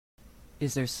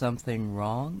Is there something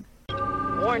wrong?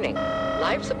 Warning.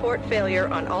 Life support failure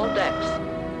on all decks.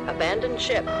 Abandon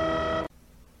ship.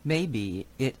 Maybe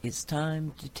it is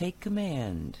time to take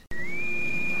command.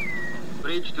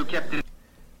 Bridge to Captain.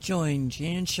 Join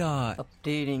Jan Shaw,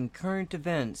 updating current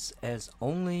events as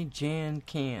only Jan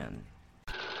can.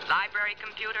 Library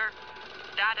computer.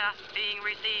 Data being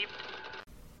received.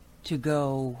 To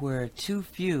go where too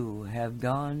few have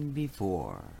gone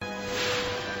before.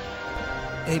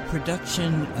 A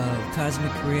production of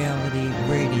Cosmic Reality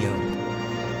Radio.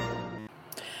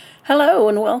 Hello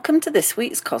and welcome to this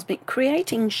week's Cosmic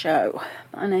Creating Show.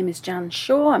 My name is Jan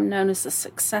Shaw. I'm known as the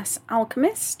Success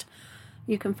Alchemist.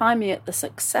 You can find me at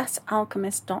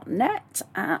thesuccessalchemist.net,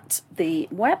 at the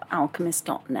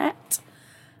webalchemist.net,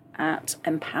 at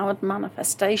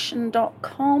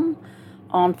empoweredmanifestation.com,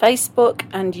 on Facebook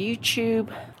and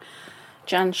YouTube,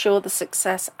 Jan Shaw, the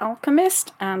Success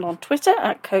Alchemist, and on Twitter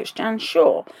at Coach Jan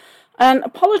Shaw. And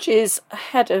apologies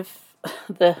ahead of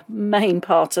the main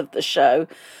part of the show.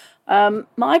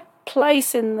 My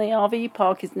place in the RV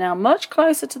park is now much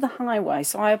closer to the highway,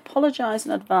 so I apologise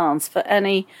in advance for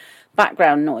any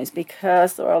background noise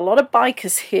because there are a lot of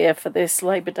bikers here for this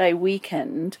Labour Day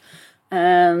weekend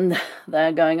and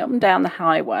they're going up and down the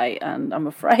highway and I'm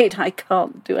afraid I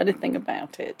can't do anything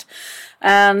about it.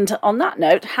 And on that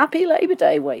note, happy Labour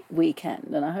Day weekend,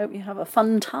 and I hope you have a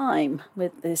fun time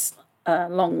with this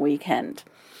long weekend.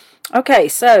 Okay,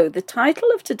 so the title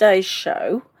of today's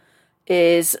show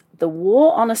is The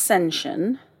War on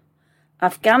Ascension,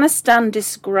 Afghanistan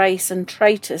Disgrace and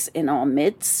Traitors in Our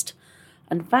Midst,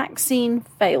 and Vaccine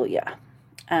Failure.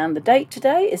 And the date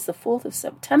today is the 4th of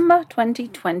September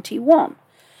 2021.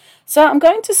 So I'm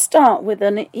going to start with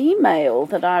an email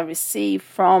that I received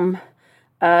from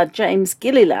James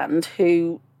Gilliland,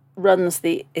 who runs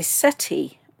the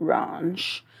Iseti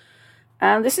Ranch.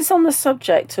 And this is on the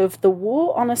subject of the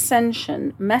War on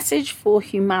Ascension, Message for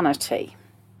Humanity.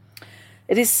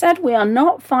 It is said we are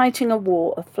not fighting a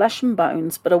war of flesh and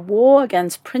bones, but a war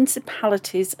against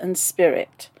principalities and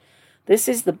spirit. This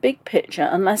is the big picture.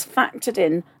 Unless factored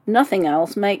in, nothing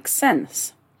else makes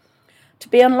sense. To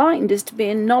be enlightened is to be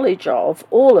in knowledge of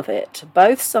all of it,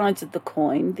 both sides of the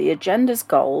coin, the agendas,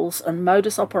 goals, and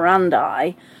modus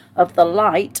operandi of the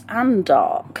light and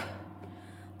dark.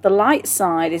 The light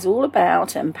side is all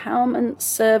about empowerment,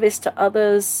 service to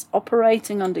others,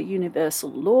 operating under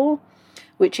universal law,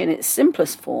 which in its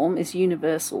simplest form is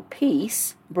universal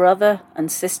peace, brother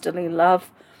and sisterly love,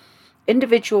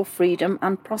 individual freedom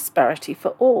and prosperity for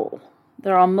all.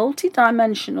 There are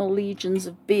multidimensional legions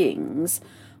of beings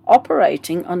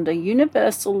operating under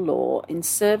universal law in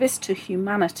service to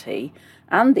humanity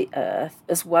and the earth,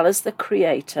 as well as the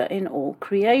Creator in all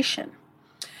creation.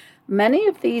 Many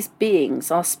of these beings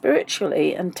are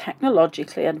spiritually and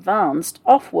technologically advanced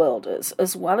off-worlders,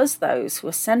 as well as those who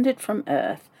ascended from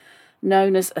earth,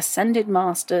 known as ascended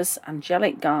masters,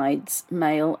 angelic guides,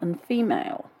 male and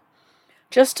female.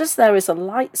 Just as there is a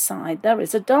light side, there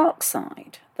is a dark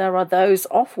side. There are those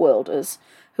off-worlders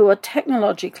who are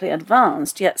technologically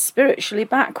advanced yet spiritually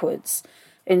backwards,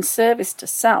 in service to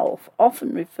self,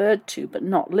 often referred to but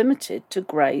not limited to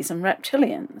greys and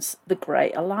reptilians, the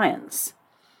Grey Alliance.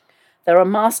 There are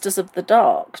masters of the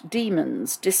dark,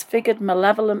 demons, disfigured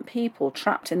malevolent people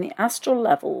trapped in the astral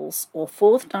levels or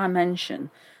fourth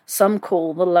dimension, some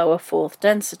call the lower fourth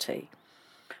density.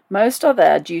 Most are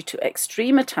there due to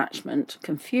extreme attachment,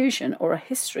 confusion, or a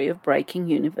history of breaking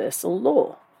universal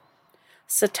law.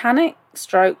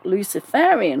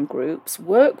 Satanic/Luciferian groups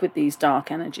work with these dark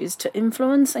energies to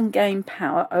influence and gain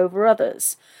power over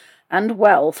others, and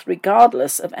wealth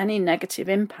regardless of any negative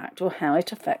impact or how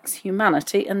it affects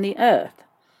humanity and the earth.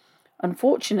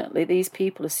 Unfortunately, these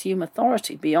people assume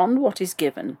authority beyond what is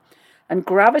given and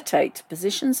gravitate to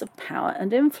positions of power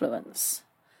and influence.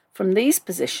 From these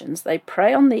positions, they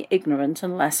prey on the ignorant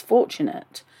and less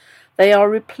fortunate. They are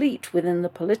replete within the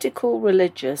political,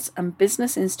 religious, and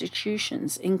business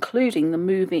institutions, including the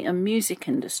movie and music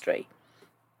industry.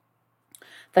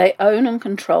 They own and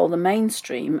control the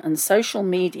mainstream and social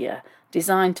media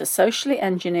designed to socially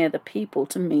engineer the people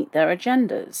to meet their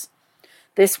agendas.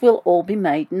 This will all be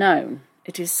made known.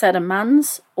 It is said a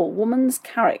man's or woman's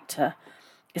character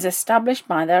is established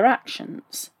by their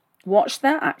actions. Watch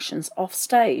their actions off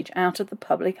stage, out of the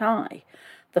public eye.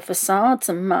 The facades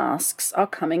and masks are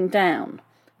coming down.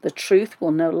 The truth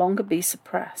will no longer be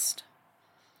suppressed.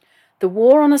 The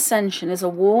war on ascension is a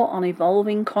war on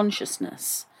evolving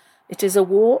consciousness. It is a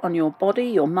war on your body,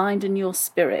 your mind, and your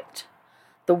spirit.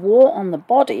 The war on the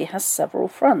body has several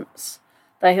fronts.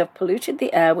 They have polluted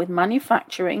the air with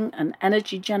manufacturing and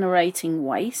energy-generating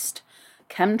waste,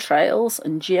 chemtrails,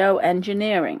 and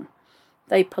geoengineering.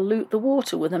 They pollute the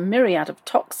water with a myriad of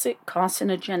toxic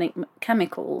carcinogenic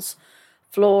chemicals,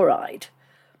 fluoride.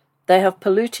 They have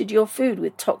polluted your food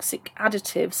with toxic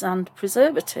additives and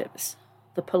preservatives.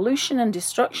 The pollution and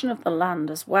destruction of the land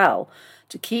as well,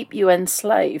 to keep you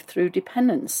enslaved through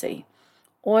dependency.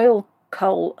 Oil,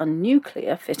 coal and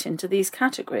nuclear fit into these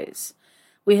categories.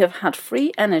 We have had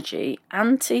free energy,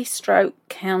 anti-stroke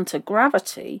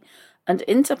counter-gravity and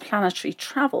interplanetary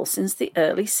travel since the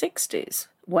early 60s.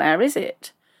 Where is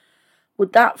it?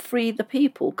 Would that free the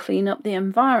people, clean up the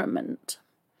environment?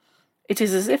 It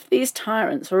is as if these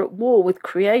tyrants are at war with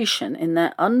creation in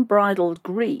their unbridled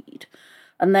greed,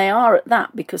 and they are at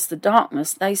that because the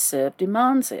darkness they serve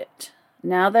demands it.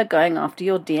 Now they're going after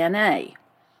your DNA.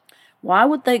 Why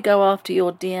would they go after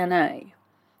your DNA?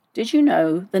 Did you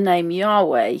know the name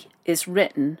Yahweh is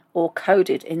written or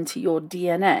coded into your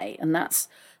DNA, and that's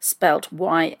spelt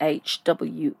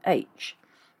YHWH?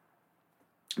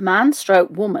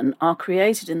 Man/woman are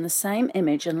created in the same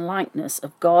image and likeness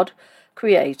of God,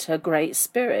 Creator, Great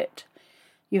Spirit.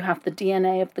 You have the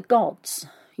DNA of the gods.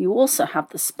 You also have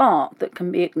the spark that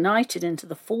can be ignited into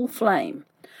the full flame,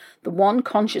 the one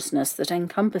consciousness that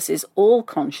encompasses all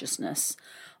consciousness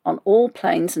on all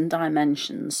planes and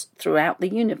dimensions throughout the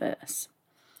universe.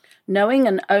 Knowing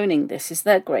and owning this is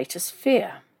their greatest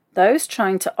fear. Those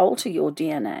trying to alter your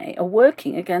DNA are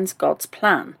working against God's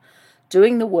plan.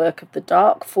 Doing the work of the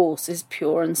dark force is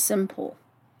pure and simple.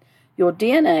 Your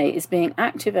DNA is being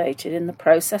activated in the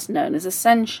process known as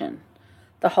Ascension.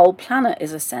 The whole planet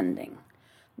is ascending.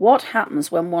 What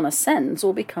happens when one ascends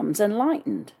or becomes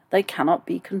enlightened? They cannot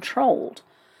be controlled.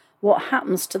 What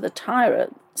happens to the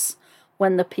tyrants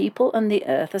when the people and the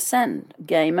earth ascend?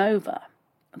 Game over.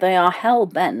 They are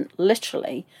hell-bent,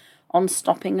 literally, on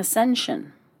stopping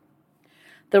ascension.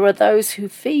 There are those who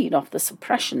feed off the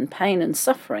suppression, pain and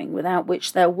suffering without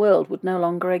which their world would no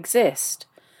longer exist.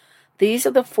 These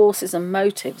are the forces and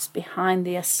motives behind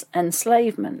the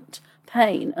enslavement,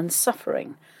 pain and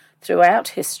suffering throughout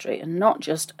history, and not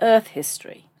just earth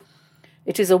history.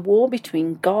 It is a war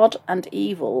between God and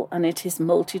evil, and it is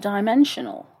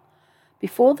multidimensional.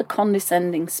 Before the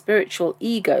condescending spiritual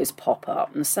egos pop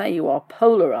up and say you are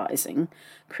polarizing,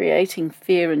 creating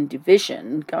fear and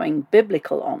division, going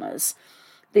biblical on us,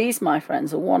 these, my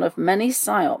friends, are one of many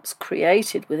psyops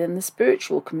created within the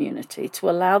spiritual community to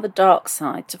allow the dark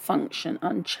side to function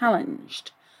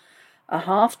unchallenged. A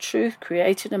half-truth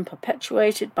created and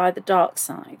perpetuated by the dark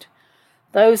side.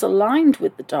 Those aligned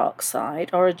with the dark side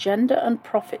are agenda and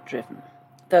profit-driven.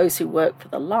 Those who work for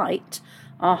the light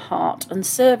are heart and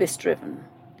service-driven.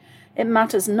 It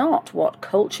matters not what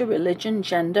culture, religion,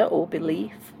 gender or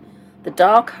belief. The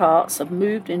dark hearts have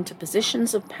moved into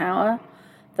positions of power.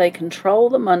 They control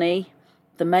the money,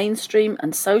 the mainstream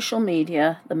and social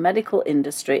media, the medical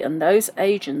industry, and those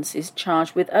agencies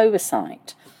charged with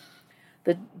oversight.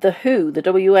 The WHO, the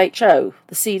WHO,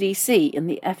 the CDC, and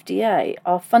the FDA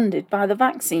are funded by the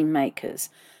vaccine makers,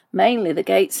 mainly the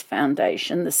Gates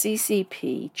Foundation, the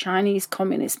CCP, Chinese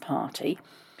Communist Party,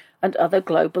 and other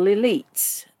global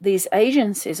elites. These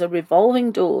agencies are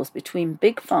revolving doors between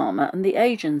Big Pharma and the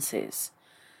agencies.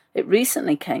 It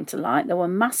recently came to light there were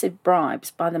massive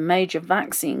bribes by the major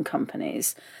vaccine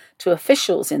companies to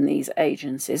officials in these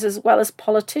agencies, as well as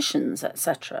politicians,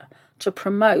 etc., to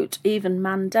promote, even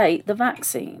mandate the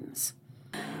vaccines.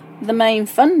 The main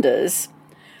funders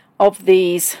of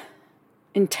these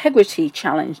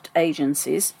integrity-challenged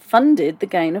agencies funded the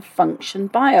gain-of-function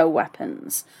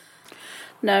bioweapons,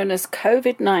 known as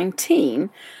COVID-19,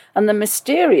 and the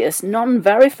mysterious,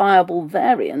 non-verifiable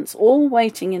variants, all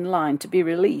waiting in line to be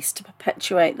released to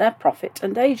perpetuate their profit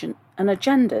and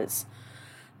agendas.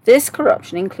 This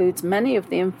corruption includes many of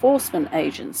the enforcement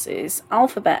agencies,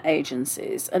 alphabet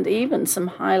agencies, and even some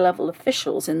high-level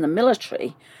officials in the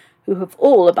military who have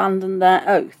all abandoned their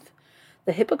oath.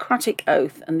 The Hippocratic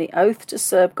Oath and the oath to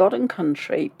serve God and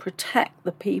country protect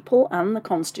the people and the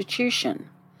Constitution.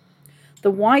 The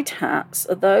white hats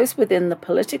are those within the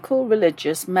political,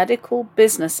 religious, medical,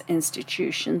 business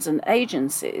institutions and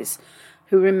agencies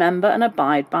who remember and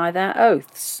abide by their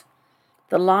oaths.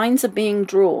 The lines are being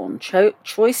drawn,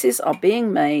 choices are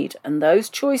being made, and those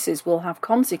choices will have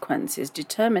consequences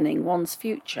determining one's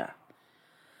future.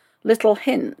 Little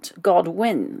hint, God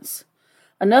wins.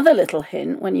 Another little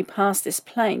hint, when you pass this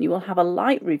plane, you will have a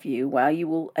light review where you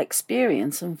will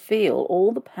experience and feel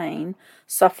all the pain,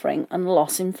 suffering and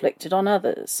loss inflicted on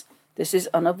others. This is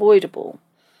unavoidable.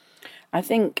 I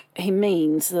think he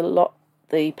means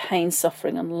the pain,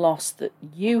 suffering and loss that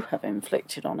you have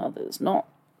inflicted on others, not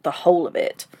the whole of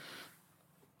it.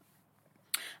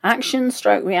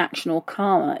 Action/reaction or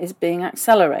karma is being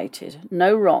accelerated.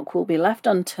 No rock will be left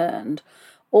unturned.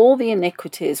 All the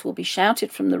iniquities will be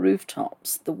shouted from the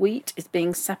rooftops. The wheat is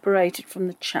being separated from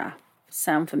the chaff.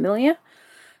 Sound familiar?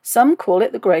 Some call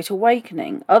it the Great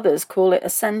Awakening. Others call it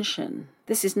Ascension.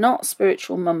 This is not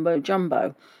spiritual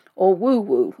mumbo-jumbo or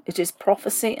woo-woo. It is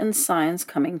prophecy and science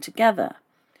coming together.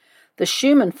 The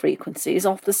Schumann frequency is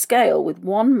off the scale with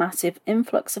one massive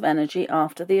influx of energy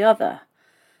after the other.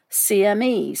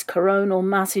 CMEs, coronal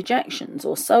mass ejections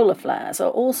or solar flares, are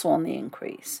also on the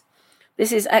increase.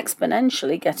 This is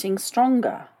exponentially getting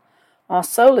stronger. Our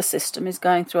solar system is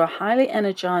going through a highly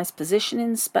energized position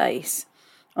in space,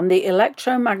 and the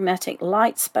electromagnetic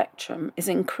light spectrum is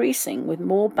increasing with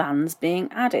more bands being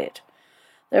added.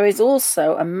 There is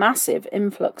also a massive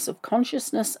influx of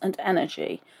consciousness and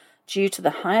energy due to the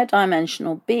higher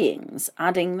dimensional beings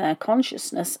adding their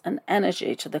consciousness and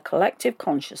energy to the collective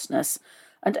consciousness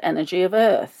and energy of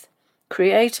Earth.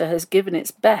 Creator has given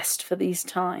its best for these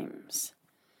times.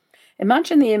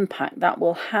 Imagine the impact that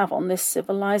will have on this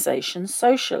civilization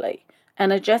socially,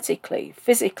 energetically,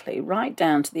 physically, right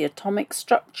down to the atomic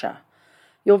structure,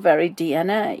 your very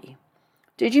DNA.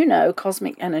 Did you know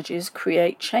cosmic energies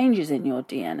create changes in your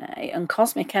DNA, and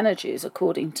cosmic energies,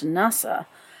 according to NASA,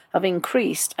 have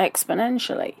increased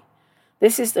exponentially?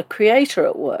 This is the Creator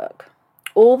at work.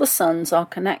 All the suns are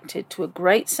connected to a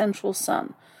great central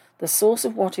sun. The source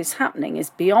of what is happening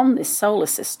is beyond this solar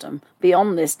system,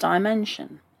 beyond this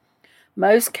dimension.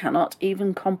 Most cannot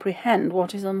even comprehend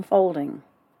what is unfolding.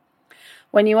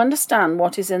 When you understand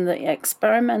what is in the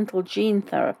experimental gene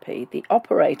therapy, the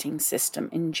operating system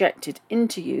injected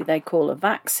into you they call a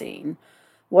vaccine,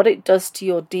 what it does to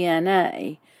your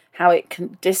DNA, how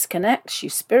it disconnects you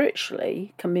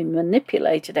spiritually, can be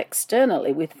manipulated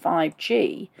externally with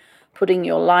 5G, putting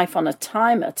your life on a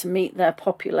timer to meet their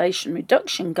population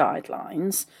reduction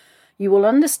guidelines, you will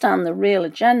understand the real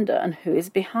agenda and who is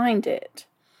behind it.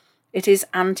 It is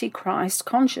anti-Christ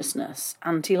consciousness,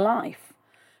 anti-life.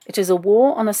 It is a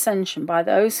war on ascension by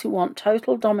those who want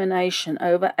total domination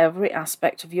over every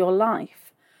aspect of your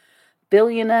life.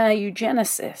 Billionaire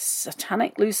eugenicists,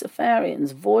 satanic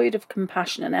Luciferians void of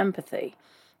compassion and empathy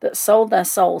that sold their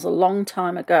souls a long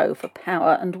time ago for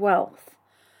power and wealth.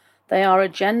 They are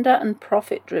agenda and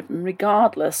profit-driven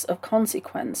regardless of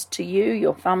consequence to you,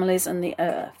 your families and the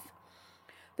earth.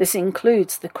 This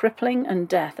includes the crippling and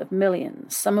death of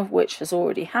millions, some of which has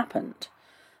already happened.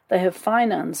 They have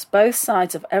financed both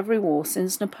sides of every war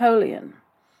since Napoleon.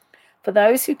 For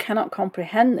those who cannot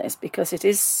comprehend this because it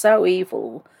is so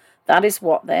evil, that is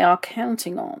what they are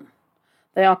counting on.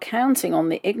 They are counting on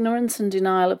the ignorance and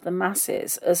denial of the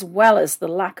masses, as well as the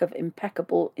lack of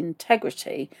impeccable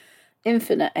integrity,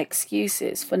 infinite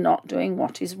excuses for not doing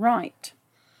what is right.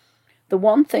 The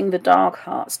one thing the dark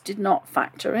hearts did not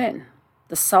factor in: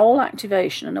 the soul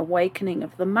activation and awakening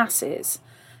of the masses,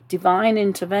 divine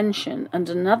intervention, and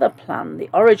another plan, the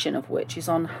origin of which is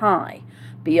on high,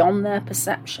 beyond their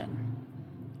perception.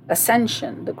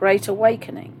 Ascension, the Great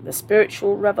Awakening, the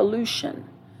spiritual revolution.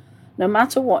 No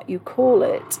matter what you call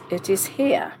it, it is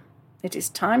here. It is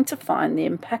time to find the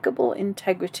impeccable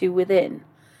integrity within.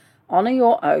 Honor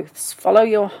your oaths, follow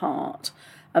your heart,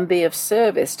 and be of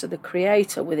service to the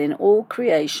Creator within all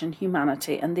creation,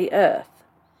 humanity, and the earth.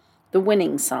 The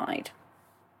winning side.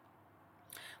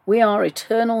 We are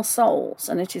eternal souls,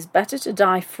 and it is better to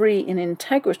die free in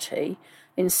integrity,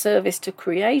 in service to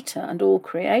Creator and all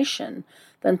creation,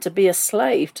 than to be a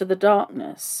slave to the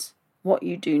darkness. What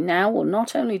you do now will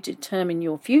not only determine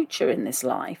your future in this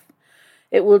life,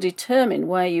 it will determine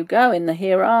where you go in the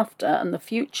hereafter and the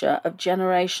future of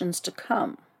generations to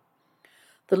come.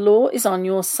 The law is on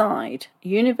your side,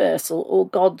 universal or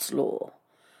God's law.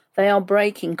 They are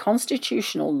breaking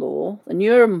constitutional law, the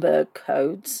Nuremberg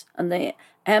codes, and the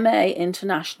MA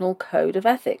International Code of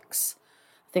Ethics.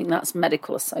 I think that's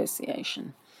Medical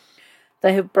Association.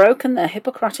 They have broken their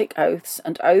Hippocratic oaths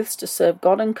and oaths to serve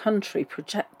God and country,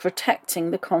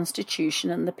 protecting the Constitution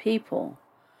and the people.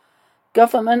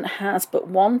 Government has but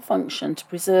one function: to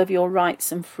preserve your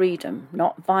rights and freedom,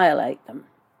 not violate them.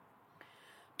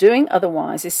 Doing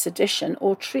otherwise is sedition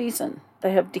or treason.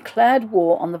 They have declared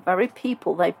war on the very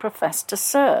people they profess to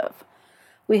serve.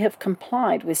 We have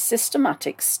complied with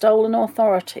systematic stolen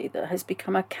authority that has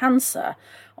become a cancer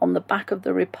on the back of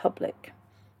the Republic.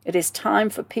 It is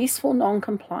time for peaceful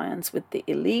non-compliance with the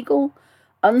illegal,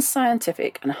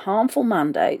 unscientific and harmful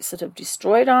mandates that have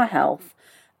destroyed our health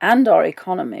and our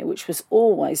economy, which was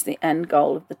always the end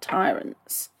goal of the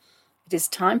tyrants. It is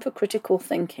time for critical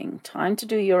thinking, time to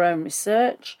do your own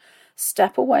research,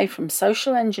 step away from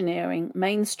social engineering,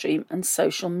 mainstream and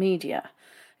social media.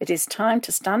 It is time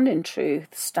to stand in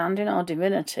truth, stand in our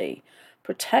divinity,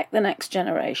 protect the next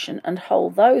generation, and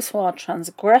hold those who are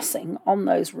transgressing on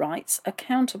those rights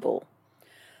accountable.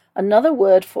 Another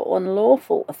word for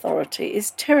unlawful authority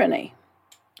is tyranny.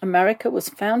 America was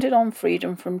founded on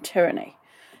freedom from tyranny.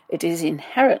 It is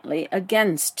inherently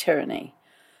against tyranny.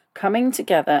 Coming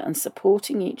together and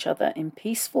supporting each other in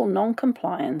peaceful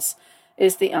non-compliance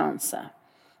is the answer.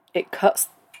 It cuts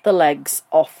the legs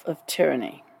off of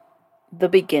tyranny. The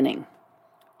beginning.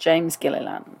 James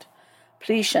Gilliland.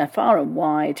 Please share far and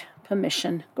wide.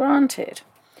 Permission granted.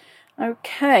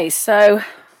 Okay, so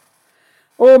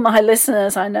all my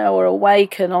listeners I know are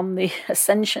awake and on the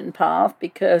Ascension path,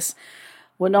 because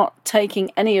we're not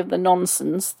taking any of the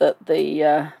nonsense that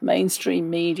the mainstream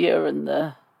media and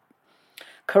the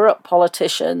corrupt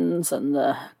politicians and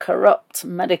the corrupt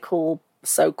medical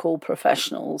so-called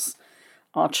professionals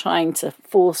are trying to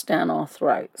force down our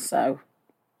throats. So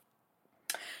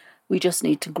we just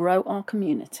need to grow our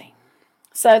community.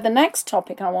 So the next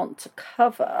topic I want to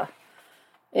cover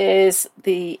is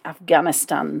the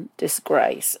Afghanistan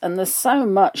disgrace. And there's so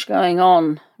much going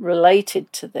on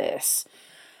related to this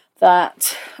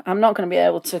that I'm not going to be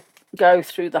able to go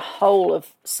through the whole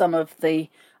of some of the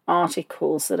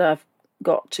articles that I've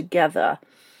got together.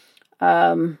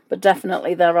 But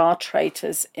definitely there are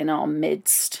traitors in our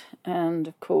midst. And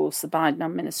of course the Biden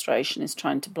administration is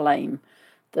trying to blame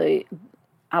the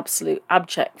absolute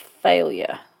abject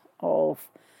failure of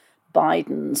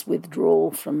Biden's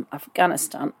withdrawal from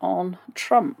Afghanistan on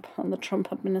Trump and the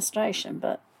Trump administration.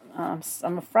 But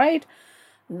I'm afraid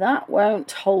that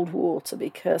won't hold water,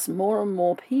 because more and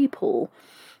more people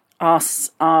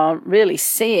are really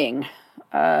seeing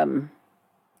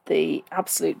the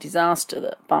absolute disaster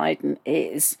that Biden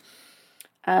is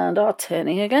and are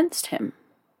turning against him.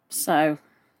 So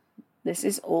this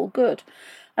is all good.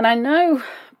 And I know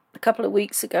a couple of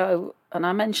weeks ago, and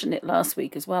I mentioned it last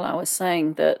week as well, I was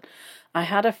saying that I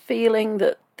had a feeling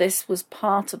that this was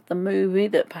part of the movie,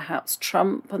 that perhaps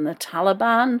Trump and the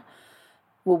Taliban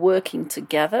were working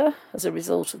together as a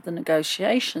result of the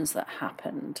negotiations that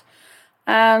happened.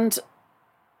 And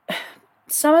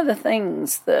some of the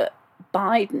things that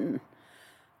Biden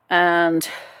and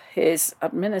his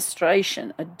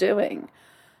administration are doing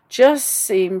just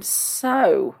seem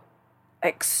so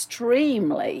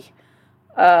extremely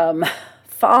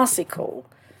farcical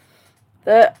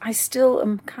that I still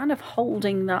am kind of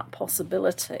holding that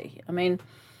possibility. I mean,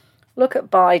 look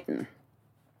at Biden.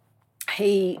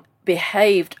 He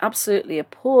behaved absolutely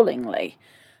appallingly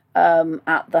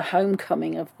at the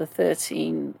homecoming of the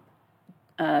 13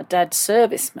 dead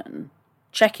servicemen,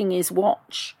 checking his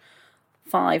watch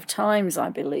 5 times, I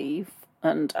believe.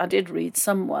 And I did read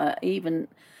somewhere, even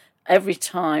every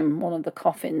time one of the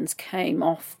coffins came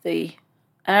off the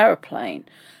aeroplane.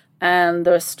 And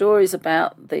there are stories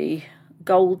about the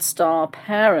Gold Star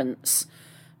parents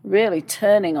really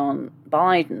turning on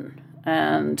Biden.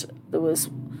 And there was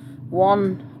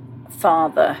one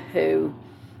father who,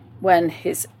 when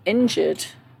his injured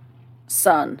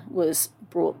son was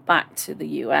brought back to the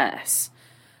US,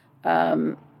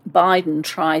 Biden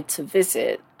tried to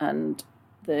visit, and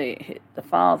the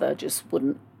father just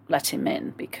wouldn't let him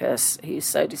in because he's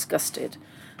so disgusted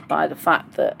by the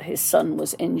fact that his son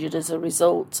was injured as a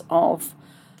result of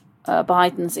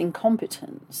Biden's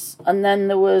incompetence. And then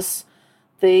there was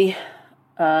in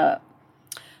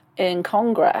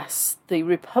Congress, the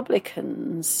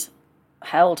Republicans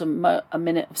held a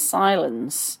minute of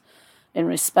silence in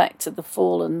respect to the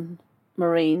fallen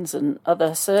Marines and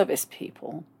other service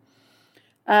people.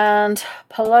 And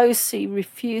Pelosi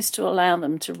refused to allow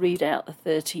them to read out the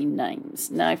 13 names.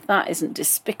 Now, if that isn't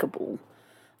despicable,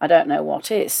 I don't know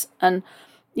what is. And,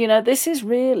 you know, this is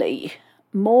really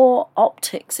more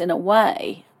optics in a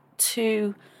way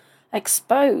to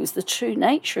expose the true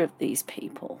nature of these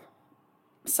people.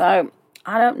 So,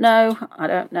 I don't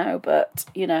know, but,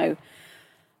 you know,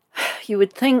 you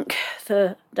would think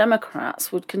the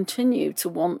Democrats would continue to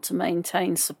want to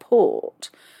maintain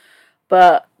support,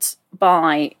 but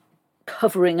by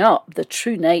covering up the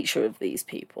true nature of these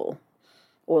people,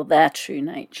 or their true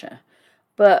nature.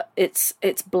 But it's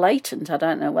blatant. I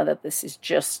don't know whether this is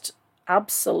just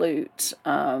absolute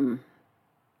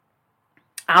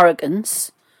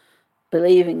arrogance,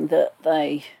 believing that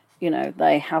they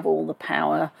have all the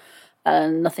power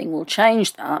and nothing will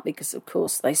change that, because of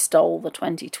course they stole the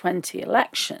 2020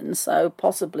 election, so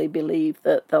possibly believe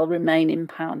that they'll remain in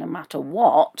power no matter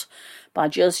what by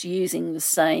just using the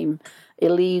same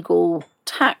illegal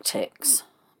tactics.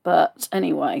 But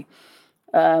anyway,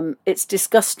 it's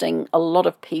disgusting a lot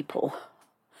of people.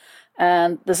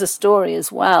 And there's a story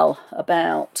as well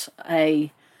about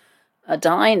a a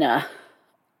diner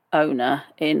owner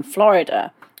in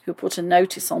Florida who put a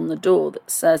notice on the door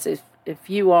that says if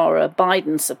you are a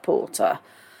Biden supporter,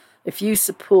 if you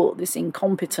support this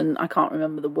incompetent, I can't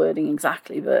remember the wording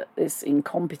exactly, but this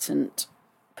incompetent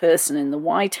person in the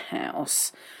White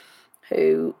House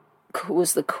who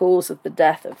was the cause of the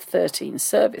death of 13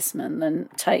 servicemen, then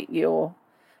take your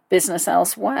business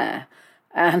elsewhere.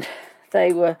 And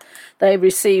they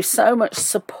received so much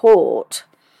support,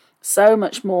 so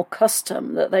much more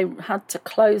custom, that they had to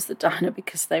close the diner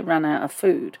because they ran out of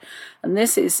food. And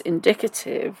this is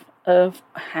indicative of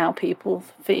how people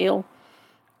feel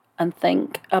and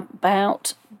think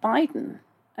about Biden.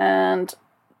 And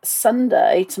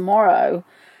Sunday, tomorrow,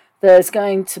 there's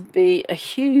going to be a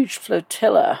huge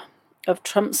flotilla of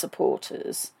Trump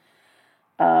supporters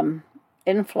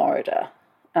in Florida,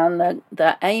 and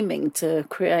they're aiming to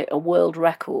create a world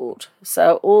record.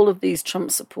 So all of these Trump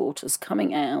supporters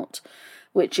coming out,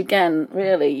 which again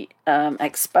really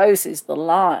exposes the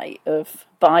lie of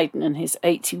Biden and his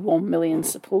 81 million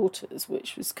supporters,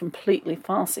 which was completely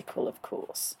farcical, of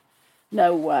course.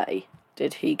 No way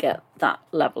did he get that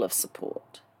level of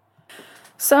support.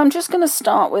 So I'm just going to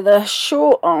start with a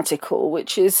short article,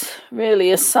 which is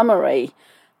really a summary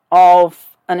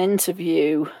of an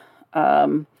interview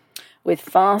with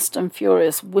Fast and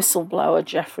Furious whistleblower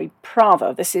Jeffrey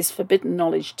Prava. This is Forbidden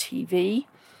Knowledge TV.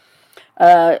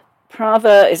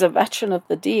 Prava is a veteran of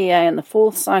the DEA and the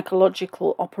 4th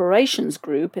Psychological Operations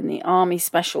Group in the Army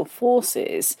Special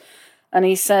Forces, and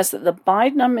he says that the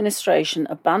Biden administration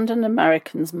abandoned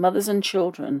Americans, mothers and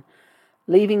children,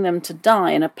 leaving them to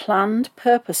die in a planned,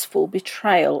 purposeful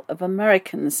betrayal of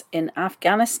Americans in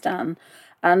Afghanistan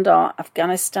and our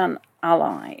Afghanistan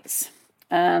allies.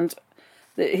 And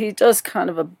he does kind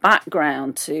of a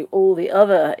background to all the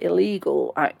other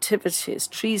illegal activities,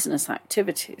 treasonous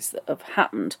activities that have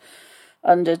happened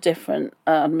under different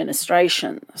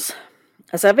administrations.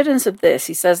 As evidence of this,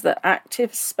 he says that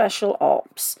active special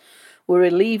ops were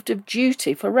relieved of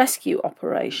duty for rescue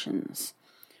operations.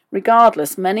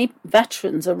 Regardless, many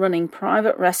veterans are running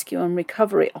private rescue and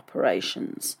recovery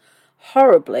operations.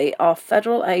 Horribly, our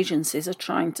federal agencies are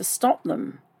trying to stop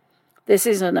them. This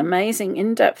is an amazing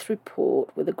in-depth report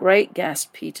with a great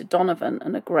guest, Peter Donovan,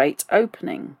 and a great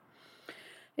opening.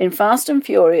 In Fast and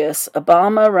Furious,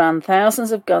 Obama ran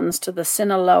thousands of guns to the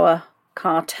Sinaloa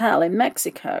cartel in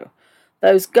Mexico.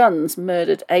 Those guns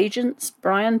murdered agents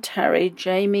Brian Terry,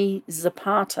 Jamie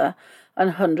Zapata,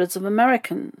 and hundreds of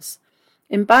Americans.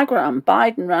 In Bagram,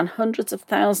 Biden ran hundreds of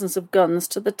thousands of guns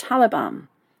to the Taliban.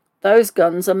 Those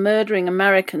guns are murdering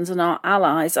Americans and our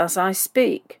allies as I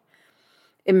speak.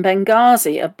 In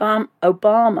Benghazi,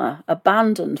 Obama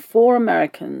abandoned 4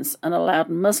 Americans and allowed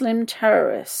Muslim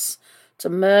terrorists to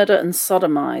murder and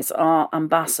sodomize our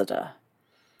ambassador.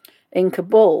 In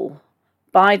Kabul,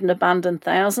 Biden abandoned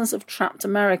thousands of trapped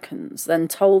Americans, then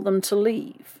told them to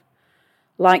leave.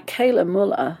 Like Kayla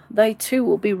Mueller, they too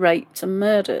will be raped and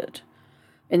murdered.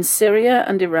 In Syria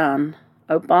and Iran,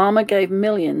 Obama gave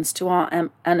millions to our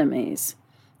enemies.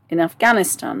 In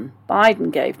Afghanistan,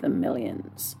 Biden gave them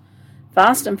millions.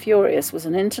 Fast and Furious was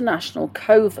an international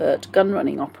covert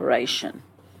gun-running operation.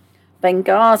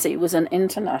 Benghazi was an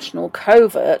international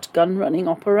covert gun-running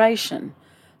operation.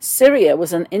 Syria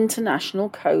was an international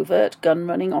covert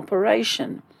gun-running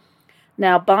operation.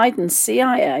 Now Biden's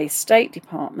CIA, State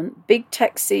Department, big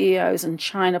tech CEOs and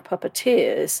China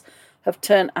puppeteers have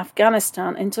turned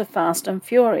Afghanistan into Fast and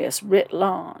Furious writ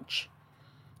large.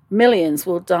 Millions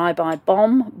will die by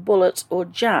bomb, bullet, or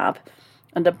jab,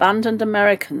 and abandoned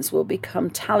Americans will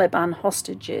become Taliban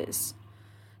hostages.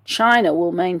 China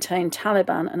will maintain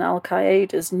Taliban and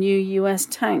Al-Qaeda's new US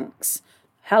tanks,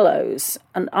 helos,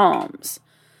 and arms.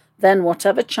 Then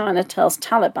whatever China tells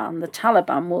Taliban, the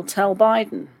Taliban will tell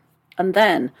Biden. And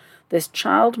then this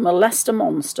child molester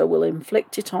monster will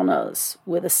inflict it on us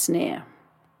with a sneer.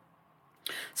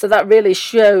 So that really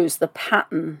shows the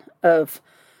pattern of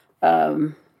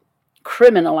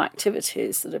criminal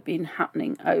activities that have been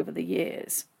happening over the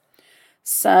years.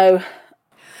 So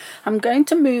I'm going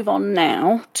to move on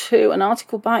now to an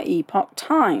article by Epoch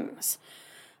Times.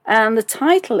 And the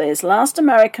title is, Last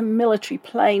American Military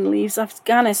Plane Leaves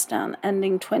Afghanistan,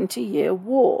 Ending 20-Year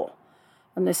War.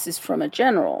 And this is from a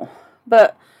general.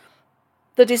 But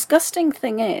the disgusting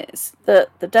thing is that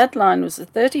the deadline was the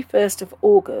 31st of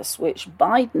August, which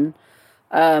Biden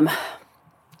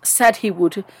said he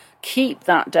would keep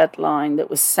that deadline that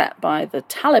was set by the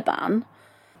Taliban.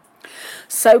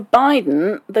 So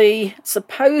Biden, the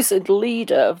supposed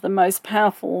leader of the most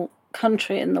powerful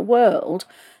country in the world,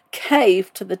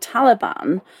 caved to the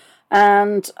Taliban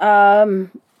and,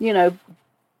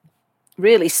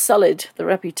 really sullied the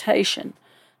reputation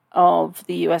of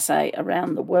the USA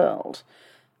around the world.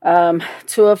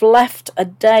 To have left a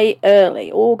day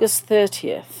early, August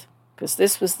 30th, because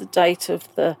this was the date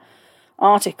of the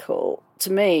article,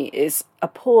 to me is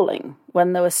appalling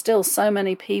when there were still so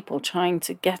many people trying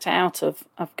to get out of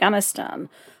Afghanistan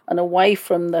and away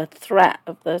from the threat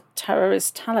of the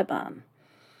terrorist Taliban.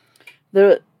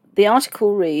 The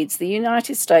article reads, the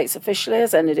United States officially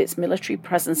has ended its military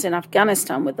presence in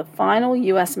Afghanistan with the final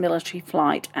US military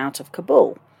flight out of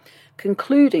Kabul,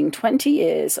 concluding 20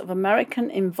 years of American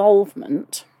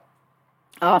involvement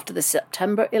after the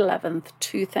September 11th,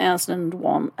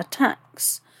 2001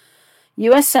 attacks.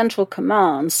 US Central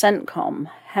Command, CENTCOM,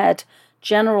 head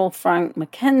General Frank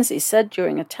McKenzie said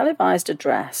during a televised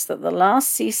address that the last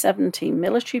C-17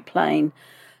 military plane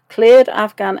cleared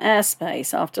Afghan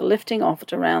airspace after lifting off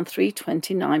at around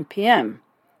 3:29 p.m.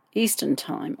 Eastern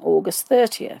Time, August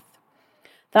 30th.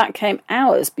 That came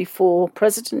hours before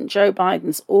President Joe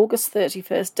Biden's August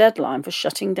 31st deadline for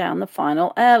shutting down the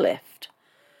final airlift.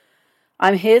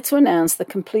 I'm here to announce the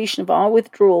completion of our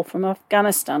withdrawal from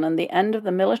Afghanistan and the end of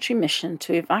the military mission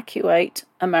to evacuate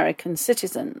American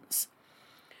citizens,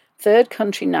 third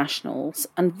country nationals,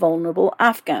 and vulnerable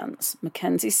Afghans,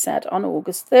 McKenzie said on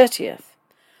August 30th.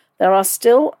 There are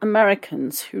still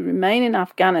Americans who remain in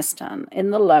Afghanistan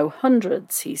in the low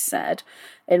hundreds, he said,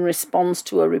 in response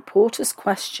to a reporter's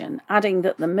question, adding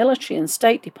that the military and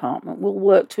State Department will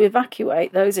work to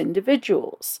evacuate those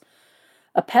individuals.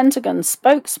 A Pentagon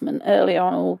spokesman earlier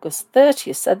on August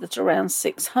 30th said that around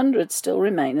 600 still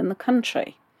remain in the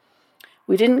country.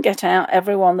 We didn't get out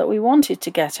everyone that we wanted to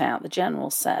get out, the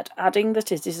general said, adding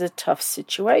that it is a tough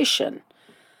situation.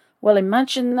 Well,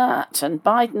 imagine that. And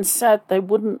Biden said they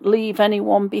wouldn't leave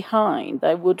anyone behind.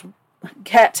 They would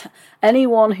get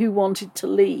anyone who wanted to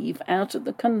leave out of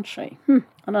the country.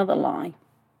 Another lie.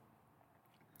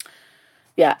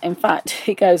 Yeah, in fact,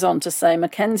 he goes on to say,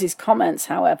 Mackenzie's comments,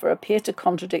 however, appear to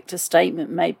contradict a statement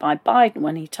made by Biden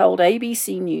when he told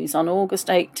ABC News on August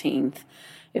 18th,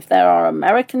 if there are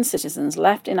American citizens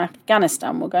left in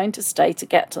Afghanistan, we're going to stay to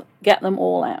get them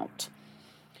all out.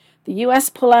 The US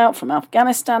pullout from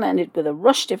Afghanistan ended with a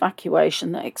rushed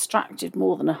evacuation that extracted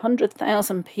more than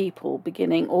 100,000 people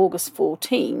beginning August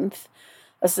 14th,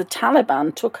 as the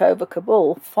Taliban took over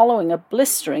Kabul following a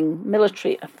blistering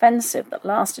military offensive that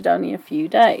lasted only a few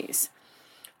days.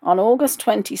 On August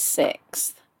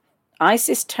 26th,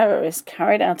 ISIS terrorists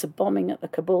carried out a bombing at the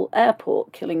Kabul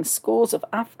airport, killing scores of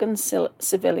Afghan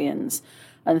civilians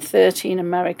and 13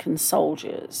 American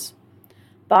soldiers.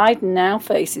 Biden now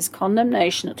faces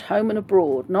condemnation at home and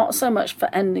abroad, not so much for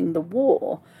ending the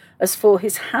war, as for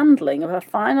his handling of a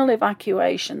final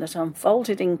evacuation that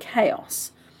unfolded in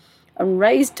chaos and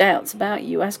raised doubts about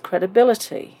US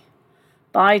credibility.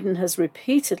 Biden has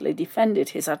repeatedly defended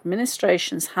his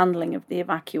administration's handling of the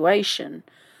evacuation,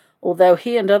 although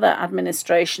he and other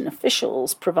administration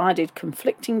officials provided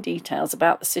conflicting details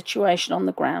about the situation on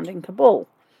the ground in Kabul.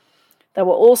 There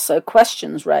were also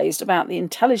questions raised about the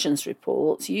intelligence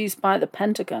reports used by the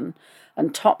Pentagon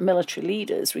and top military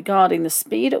leaders regarding the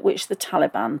speed at which the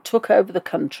Taliban took over the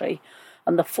country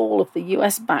and the fall of the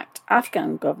US-backed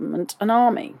Afghan government and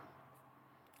army.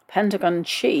 Pentagon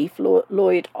Chief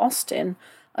Lloyd Austin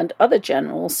and other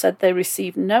generals said they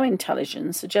received no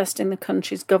intelligence suggesting the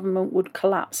country's government would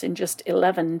collapse in just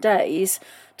 11 days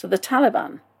to the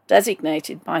Taliban,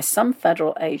 designated by some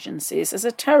federal agencies as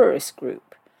a terrorist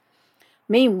group.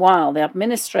 Meanwhile, the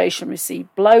administration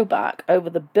received blowback over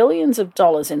the billions of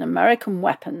dollars in American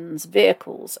weapons,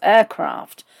 vehicles,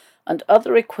 aircraft, and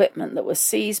other equipment that was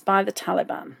seized by the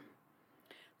Taliban.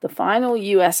 The final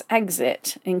US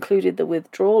exit included the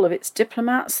withdrawal of its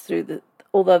diplomats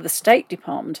although the State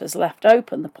Department has left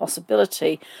open the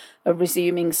possibility of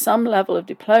resuming some level of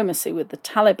diplomacy with the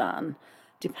Taliban,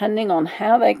 depending on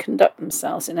how they conduct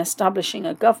themselves in establishing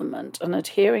a government and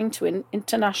adhering to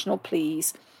international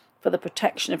pleas for the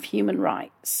protection of human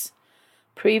rights.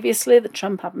 Previously, the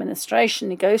Trump administration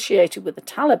negotiated with the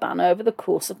Taliban over the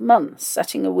course of months,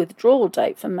 setting a withdrawal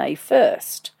date for May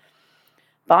 1st.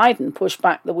 Biden pushed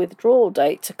back the withdrawal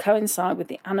date to coincide with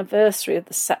the anniversary of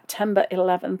the September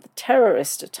 11th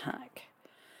terrorist attack.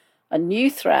 A new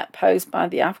threat posed by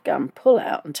the Afghan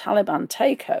pullout and Taliban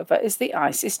takeover is the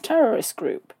ISIS terrorist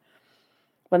group.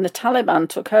 When the Taliban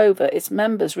took over, its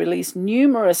members released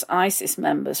numerous ISIS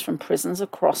members from prisons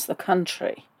across the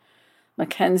country.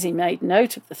 Mackenzie made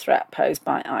note of the threat posed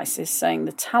by ISIS, saying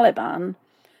the Taliban,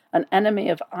 an enemy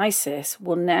of ISIS,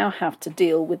 will now have to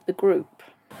deal with the group.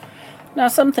 Now,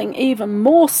 something even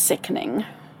more sickening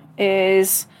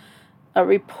is a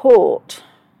report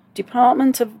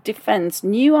Department of Defense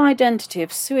new identity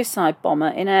of suicide bomber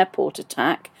in airport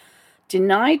attack,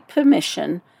 denied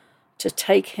permission to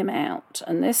take him out.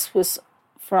 And this was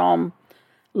from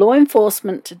Law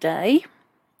Enforcement Today,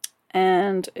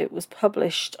 and it was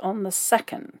published on the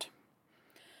 2nd.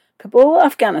 Kabul,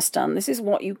 Afghanistan, this is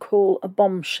what you call a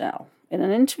bombshell. In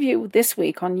an interview this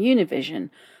week on Univision,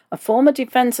 a former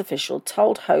defense official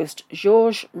told host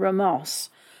Georges Ramos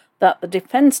that the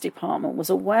Defense Department was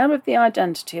aware of the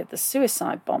identity of the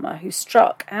suicide bomber who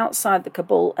struck outside the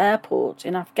Kabul airport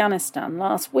in Afghanistan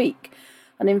last week,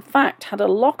 and in fact had a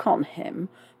lock on him,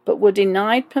 but were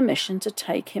denied permission to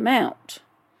take him out.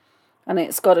 And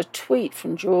it's got a tweet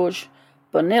from George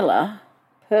Bonilla,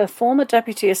 her former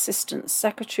Deputy Assistant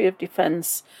Secretary of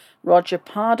Defense Roger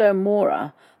Pardo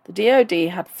Mora. The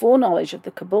DoD had foreknowledge of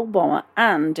the Kabul bomber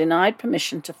and denied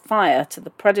permission to fire to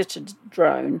the Predator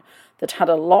drone that had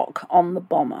a lock on the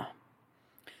bomber.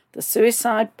 The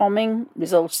suicide bombing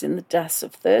resulted in the deaths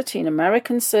of 13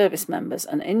 American service members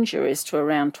and injuries to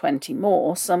around 20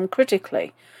 more, some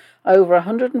critically. Over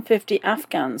 150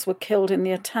 Afghans were killed in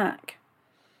the attack.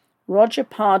 Roger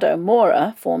Pardo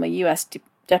Mora, former U.S.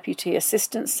 Deputy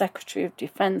Assistant Secretary of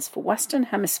Defense for Western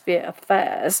Hemisphere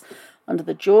Affairs under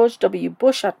the George W.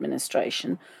 Bush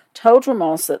administration, told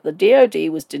Ramos that the DoD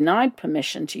was denied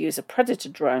permission to use a Predator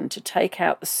drone to take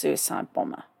out the suicide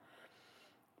bomber.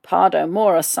 Pardo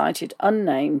Mora cited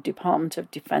unnamed Department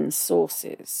of Defense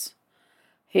sources.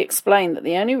 He explained that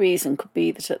the only reason could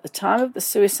be that at the time of the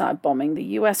suicide bombing, the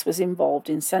US was involved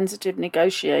in sensitive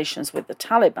negotiations with the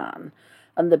Taliban,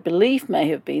 and the belief may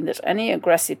have been that any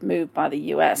aggressive move by the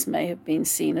US may have been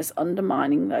seen as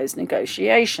undermining those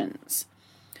negotiations.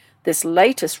 This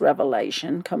latest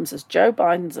revelation comes as Joe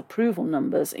Biden's approval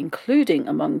numbers, including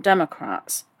among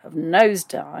Democrats, have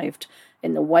nosedived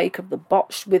in the wake of the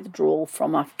botched withdrawal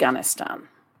from Afghanistan.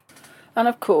 And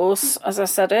of course, as I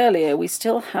said earlier, we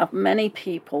still have many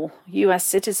people, US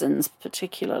citizens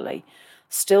particularly,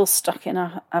 still stuck in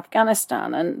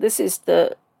Afghanistan. And this is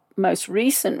the most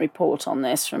recent report on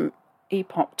this from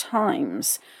Epoch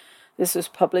Times. This was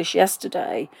published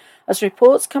yesterday. As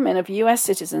reports come in of US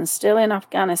citizens still in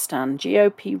Afghanistan,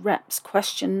 GOP reps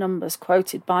question numbers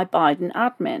quoted by Biden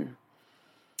admin.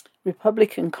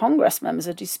 Republican Congress members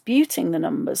are disputing the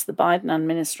numbers the Biden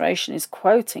administration is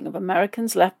quoting of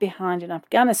Americans left behind in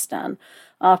Afghanistan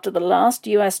after the last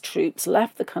US troops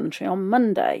left the country on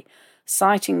Monday,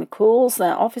 citing the calls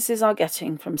their offices are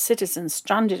getting from citizens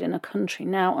stranded in a country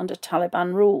now under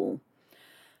Taliban rule.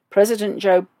 President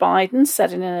Joe Biden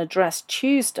said in an address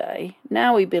Tuesday,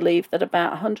 "Now we believe that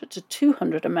about 100 to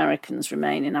 200 Americans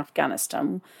remain in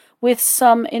Afghanistan with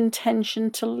some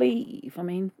intention to leave." I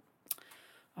mean,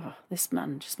 this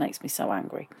man just makes me so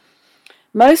angry.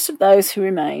 Most of those who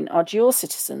remain are dual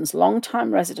citizens,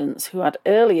 long-time residents who had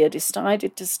earlier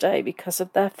decided to stay because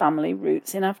of their family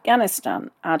roots in Afghanistan,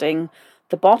 adding,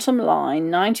 "The bottom line,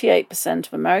 98%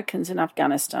 of Americans in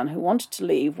Afghanistan who wanted to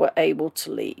leave were able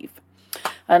to leave."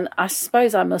 And I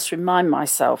suppose I must remind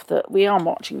myself that we are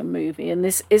watching a movie and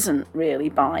this isn't really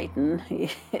Biden.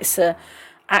 It's an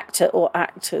actor or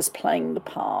actors playing the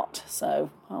part. So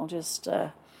I'll just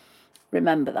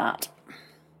remember that.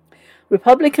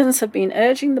 Republicans have been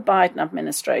urging the Biden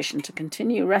administration to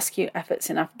continue rescue efforts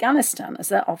in Afghanistan as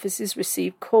their offices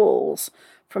receive calls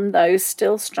from those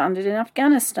still stranded in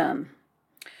Afghanistan.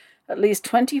 At least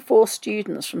 24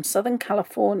 students from Southern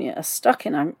California are stuck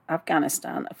in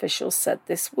Afghanistan, officials said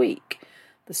this week.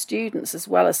 The students, as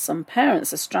well as some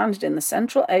parents, are stranded in the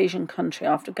Central Asian country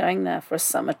after going there for a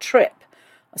summer trip.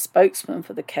 A spokesman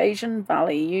for the Cajun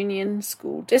Valley Union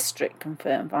School District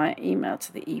confirmed via email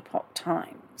to the Epoch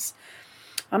Times.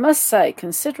 I must say,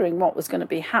 considering what was going to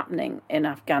be happening in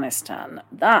Afghanistan,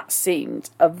 that seemed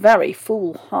a very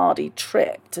foolhardy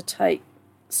trip to take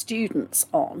students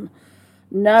on,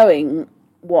 knowing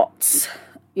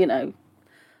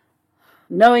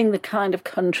knowing the kind of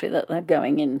country that they're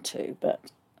going into. But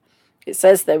it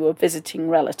says they were visiting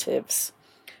relatives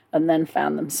and then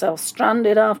found themselves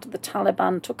stranded after the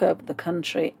Taliban took over the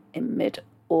country in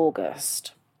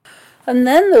mid-August. And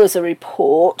then there was a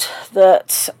report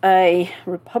that a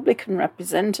Republican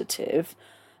representative,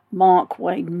 Mark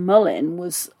Wayne Mullin,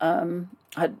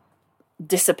 had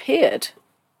disappeared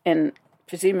in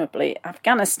presumably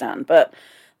Afghanistan, but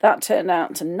that turned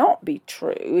out to not be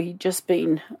true. He'd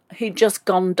just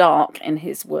gone dark, in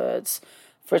his words,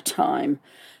 for a time.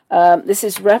 This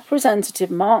is Representative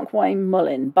Mark Wayne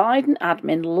Mullin, Biden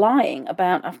admin, lying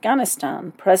about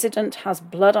Afghanistan. President has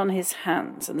blood on his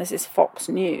hands, and this is Fox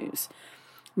News.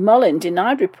 Mullin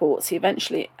denied reports he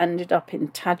eventually ended up in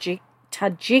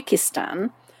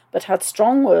Tajikistan, but had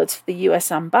strong words for the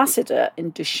US ambassador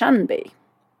in Dushanbe.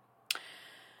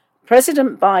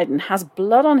 President Biden has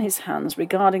blood on his hands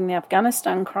regarding the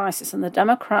Afghanistan crisis, and the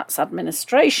Democrats'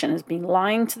 administration has been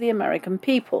lying to the American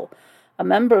people, a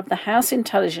member of the House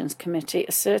Intelligence Committee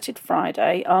asserted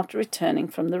Friday after returning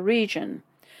from the region.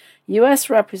 U.S.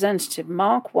 Representative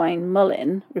Mark Wayne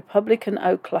Mullin, Republican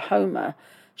Oklahoma,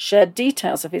 shared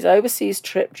details of his overseas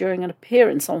trip during an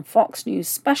appearance on Fox News'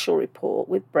 Special Report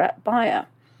with Brett Baier.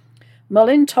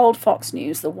 Mullin told Fox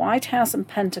News the White House and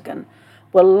Pentagon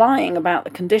were lying about the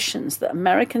conditions that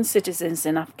American citizens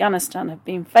in Afghanistan have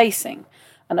been facing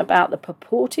and about the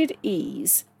purported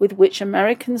ease with which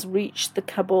Americans reached the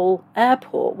Kabul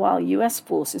airport while US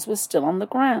forces were still on the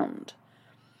ground.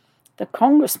 The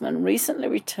congressman recently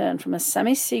returned from a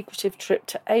semi-secretive trip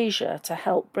to Asia to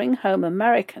help bring home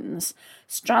Americans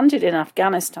stranded in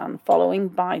Afghanistan following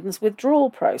Biden's withdrawal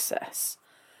process.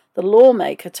 The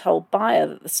lawmaker told Baier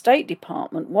that the State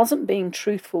Department wasn't being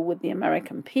truthful with the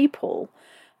American people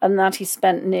and that he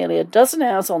spent nearly a dozen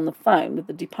hours on the phone with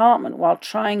the department while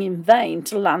trying in vain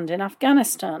to land in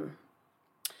Afghanistan.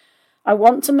 I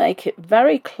want to make it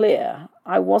very clear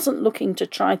I wasn't looking to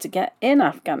try to get in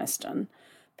Afghanistan.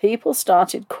 People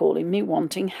started calling me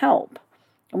wanting help,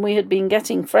 and we had been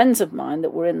getting friends of mine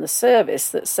that were in the service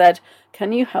that said,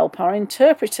 "Can you help our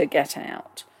interpreter get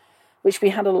out?" Which we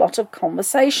had a lot of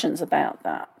conversations about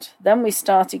that. Then we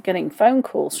started getting phone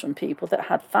calls from people that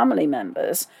had family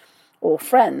members or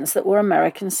friends that were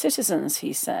American citizens,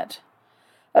 he said.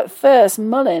 At first,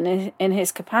 Mullin, in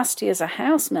his capacity as a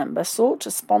House member, sought to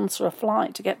sponsor a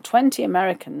flight to get 20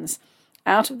 Americans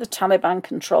out of the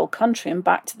Taliban-controlled country and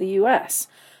back to the US,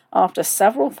 after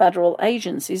several federal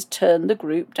agencies turned the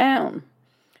group down.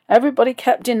 Everybody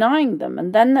kept denying them,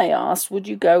 and then they asked, "Would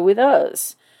you go with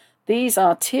us? These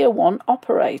are Tier 1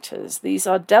 operators. These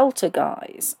are Delta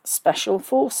guys, special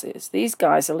forces. These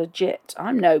guys are legit.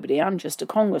 I'm nobody. I'm just a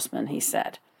congressman," he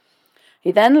said.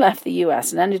 He then left the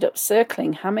US and ended up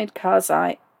circling Hamid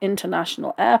Karzai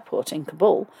International Airport in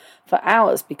Kabul for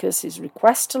hours because his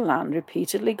request to land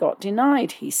repeatedly got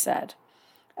denied, he said.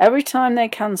 Every time they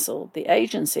cancelled, the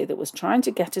agency that was trying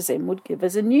to get us in would give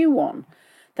us a new one.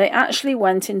 They actually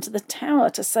went into the tower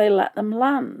to say let them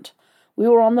land. We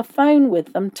were on the phone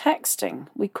with them texting.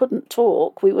 We couldn't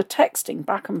talk. We were texting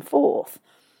back and forth.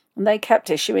 And they kept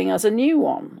issuing us a new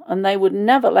one, and they would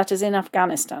never let us in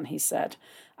Afghanistan, he said,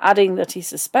 adding that he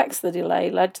suspects the delay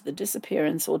led to the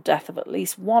disappearance or death of at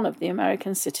least one of the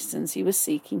American citizens he was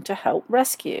seeking to help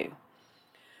rescue.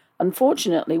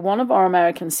 Unfortunately, one of our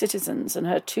American citizens and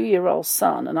her 2-year-old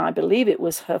son, and I believe it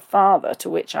was her father, to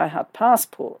which I had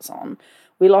passports on,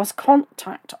 we lost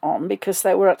contact on because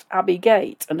they were at Abbey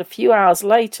Gate, and a few hours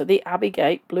later the Abbey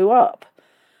Gate blew up.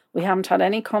 We haven't had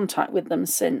any contact with them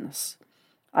since.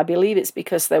 I believe it's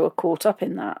because they were caught up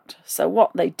in that. So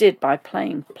what they did by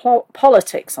playing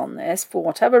politics on this, for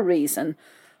whatever reason,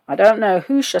 I don't know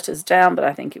who shut us down, but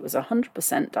I think it was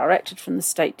 100% directed from the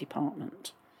State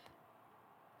Department.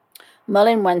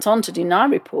 Mullin went on to deny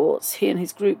reports. He and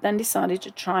his group then decided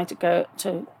to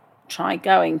try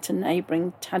going to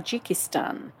neighbouring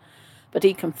Tajikistan, but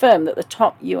he confirmed that the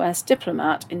top US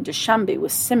diplomat in Dushanbe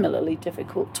was similarly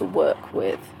difficult to work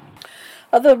with.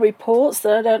 Other reports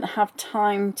that I don't have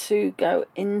time to go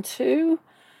into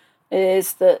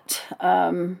is that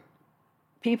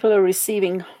people are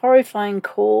receiving horrifying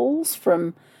calls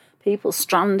from people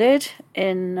stranded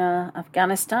in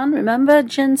Afghanistan. Remember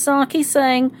Jen Psaki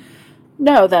saying,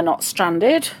 "No, they're not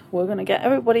stranded. We're going to get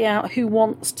everybody out who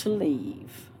wants to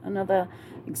leave." Another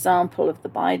example of the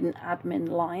Biden admin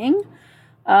lying.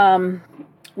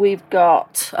 We've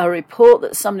got a report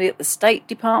that somebody at the State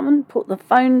Department put the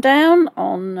phone down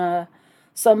on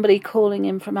somebody calling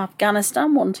in from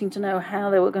Afghanistan wanting to know how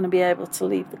they were going to be able to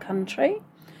leave the country.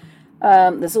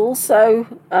 There's also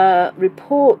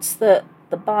reports that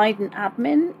the Biden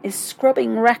admin is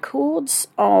scrubbing records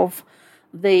of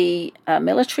the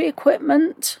military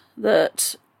equipment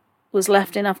that was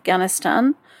left in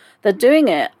Afghanistan. They're doing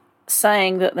it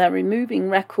saying that they're removing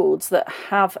records that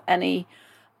have any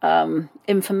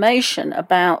information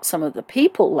about some of the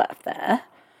people left there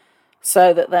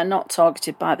so that they're not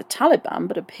targeted by the Taliban,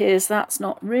 but appears that's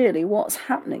not really what's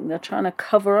happening. They're trying to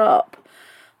cover up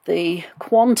the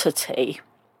quantity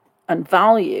and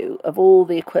value of all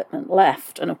the equipment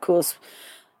left. And of course,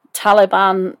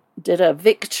 Taliban did a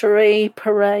victory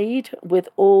parade with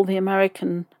all the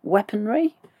American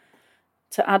weaponry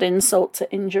to add insult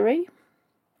to injury.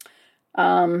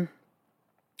 And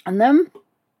then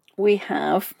we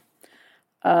have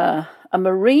a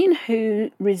Marine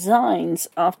who resigns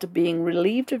after being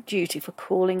relieved of duty for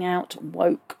calling out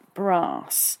woke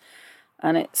brass.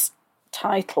 and it's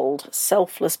titled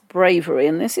Selfless Bravery,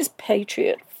 and this is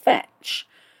Patriot Fetch.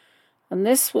 And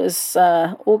this was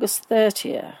August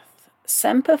 30th.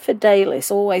 Semper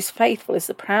Fidelis, always faithful, is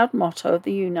the proud motto of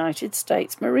the United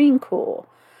States Marine Corps.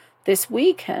 This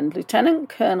weekend, Lieutenant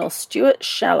Colonel Stuart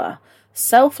Scheller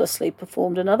selflessly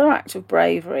performed another act of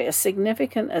bravery as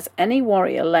significant as any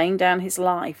warrior laying down his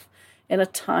life in a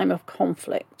time of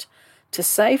conflict. To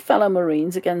save fellow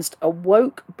Marines against a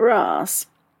woke brass,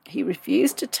 he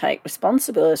refused to take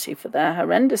responsibility for their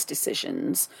horrendous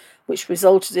decisions, which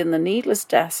resulted in the needless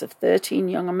deaths of 13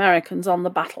 young Americans on the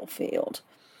battlefield.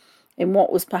 In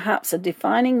what was perhaps a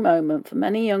defining moment for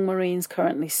many young Marines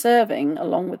currently serving,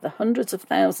 along with the hundreds of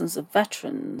thousands of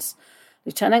veterans,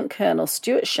 Lieutenant Colonel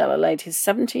Stuart Scheller laid his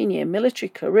 17-year military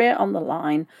career on the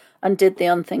line and did the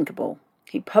unthinkable.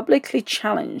 He publicly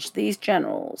challenged those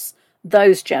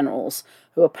generals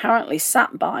who apparently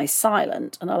sat by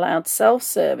silent and allowed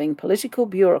self-serving political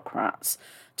bureaucrats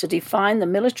to define the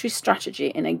military strategy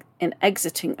in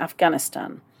exiting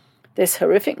Afghanistan. This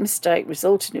horrific mistake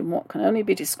resulted in what can only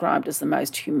be described as the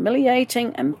most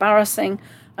humiliating, embarrassing,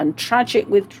 and tragic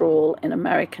withdrawal in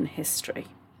American history.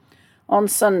 On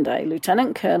Sunday,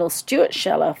 Lieutenant Colonel Stuart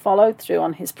Scheller followed through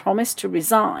on his promise to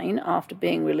resign after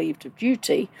being relieved of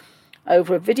duty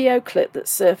over a video clip that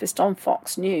surfaced on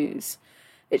Fox News.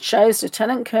 It shows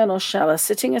Lieutenant Colonel Scheller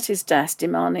sitting at his desk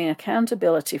demanding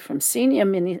accountability from senior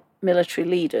military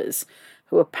leaders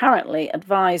who apparently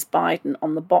advised Biden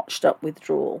on the botched-up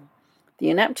withdrawal. The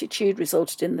ineptitude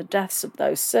resulted in the deaths of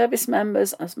those service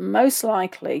members, as most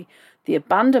likely the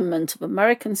abandonment of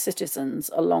American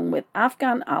citizens along with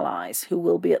Afghan allies who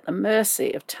will be at the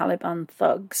mercy of Taliban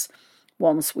thugs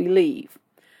once we leave.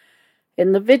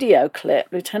 In the video clip,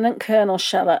 Lieutenant Colonel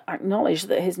Scheller acknowledged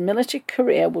that his military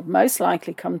career would most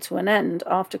likely come to an end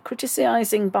after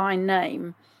criticizing by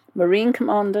name Marine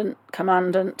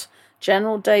Commandant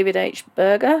General David H.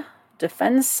 Berger,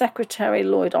 Defense Secretary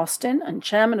Lloyd Austin, and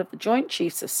Chairman of the Joint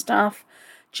Chiefs of Staff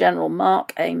General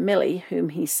Mark A. Milley, whom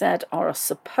he said are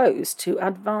supposed to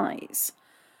advise.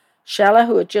 Scheller,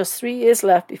 who had just 3 years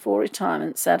left before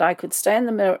retirement, said, "I could stay in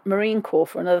the Marine Corps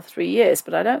for another 3 years,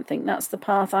 but I don't think that's the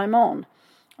path I'm on.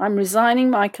 I'm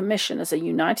resigning my commission as a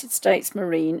United States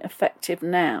Marine effective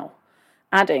now,"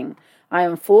 adding, "I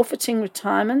am forfeiting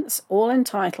retirements, all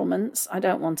entitlements. I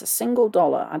don't want a single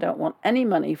dollar. I don't want any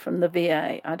money from the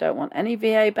VA. I don't want any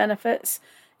VA benefits,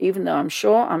 even though I'm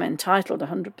sure I'm entitled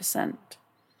 100%.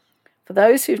 For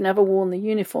those who've never worn the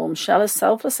uniform, Scheller's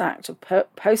selfless act of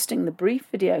posting the brief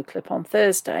video clip on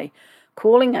Thursday,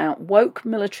 calling out woke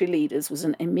military leaders, was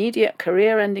an immediate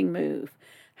career-ending move.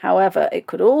 However, it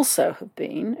could also have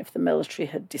been, if the military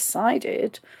had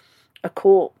decided, a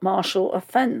court-martial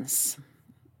offence.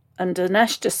 And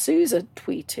Dinesh D'Souza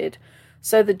tweeted,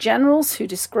 "So the generals who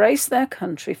disgrace their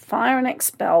country fire and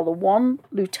expel the one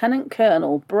lieutenant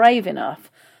colonel brave enough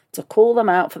to call them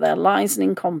out for their lies and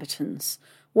incompetence.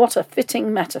 What a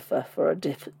fitting metaphor for a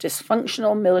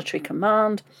dysfunctional military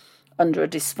command under a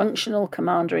dysfunctional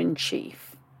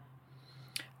commander-in-chief."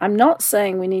 I'm not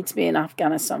saying we need to be in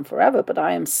Afghanistan forever, but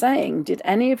I am saying, did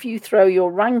any of you throw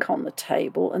your rank on the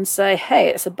table and say, hey,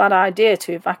 it's a bad idea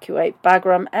to evacuate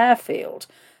Bagram Airfield,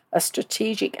 a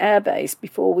strategic airbase,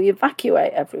 before we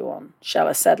evacuate everyone?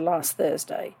 Scheller said last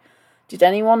Thursday. Did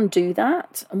anyone do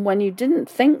that? And when you didn't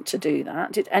think to do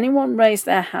that, did anyone raise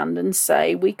their hand and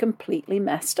say, we completely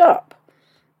messed up?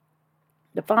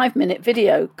 The 5-minute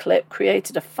video clip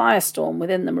created a firestorm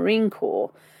within the Marine Corps,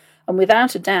 and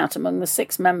without a doubt among the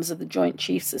 6 members of the Joint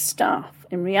Chiefs of Staff.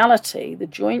 In reality, the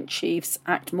Joint Chiefs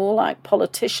act more like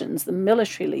politicians than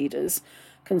military leaders,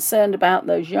 concerned about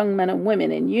those young men and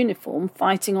women in uniform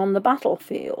fighting on the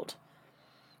battlefield.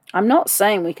 I'm not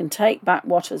saying we can take back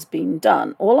what has been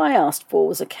done. All I asked for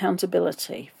was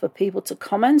accountability, for people to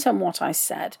comment on what I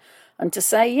said and to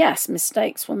say, yes,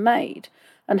 mistakes were made.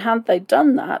 And had they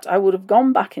done that, I would have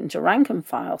gone back into rank and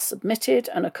file, submitted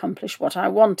and accomplished what I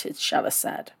wanted, Scheller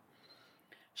said.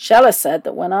 Scheller said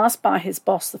that when asked by his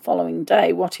boss the following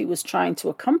day what he was trying to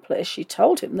accomplish, he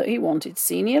told him that he wanted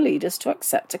senior leaders to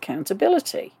accept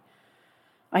accountability.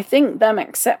 I think them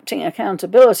accepting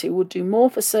accountability would do more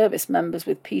for service members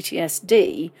with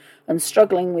PTSD and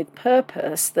struggling with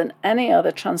purpose than any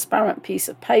other transparent piece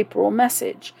of paper or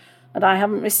message, and I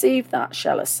haven't received that,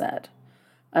 Scheller said.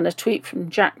 And a tweet from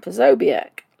Jack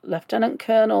Pozobiec, Lieutenant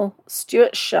Colonel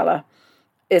Stuart Scheller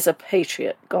is a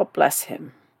patriot, God bless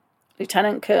him.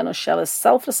 Lieutenant Colonel Scheller's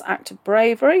selfless act of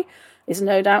bravery is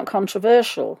no doubt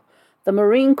controversial. The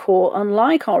Marine Corps,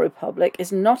 unlike our republic,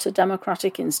 is not a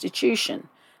democratic institution.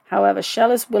 However,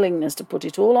 Scheller's willingness to put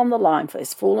it all on the line for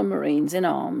his fallen Marines in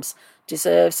arms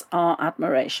deserves our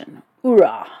admiration.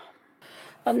 Hoorah!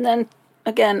 And then,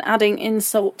 again, adding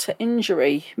insult to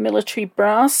injury, military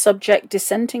brass subject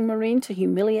dissenting Marine to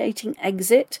humiliating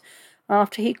exit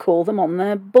after he called them on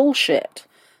their bullshit.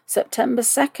 September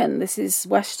 2nd, this is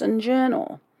Western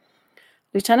Journal.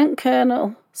 Lieutenant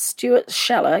Colonel Stuart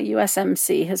Scheller,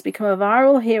 USMC, has become a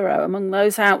viral hero among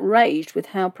those outraged with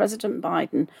how President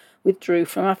Biden withdrew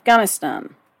from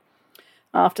Afghanistan.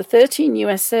 After 13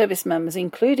 US service members,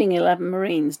 including 11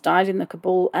 Marines, died in the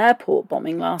Kabul airport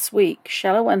bombing last week,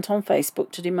 Scheller went on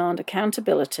Facebook to demand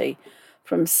accountability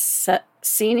from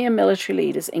senior military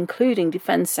leaders, including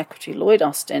Defense Secretary Lloyd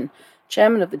Austin,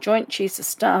 Chairman of the Joint Chiefs of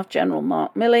Staff General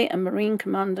Mark Milley, and Marine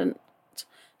Commandant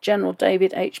General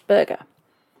David H. Berger.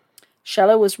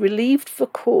 Scheller was relieved for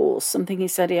cause, something he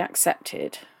said he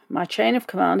accepted. My chain of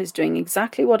command is doing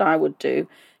exactly what I would do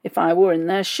if I were in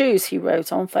their shoes, he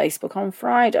wrote on Facebook on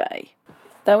Friday.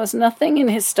 There was nothing in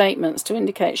his statements to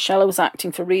indicate Scheller was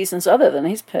acting for reasons other than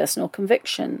his personal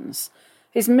convictions.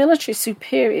 His military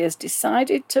superiors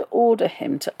decided to order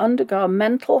him to undergo a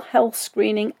mental health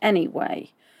screening anyway,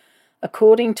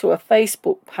 according to a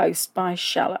Facebook post by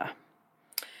Scheller.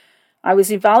 I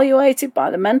was evaluated by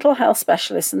the mental health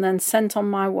specialist and then sent on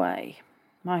my way.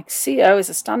 My CO is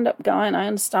a stand-up guy and I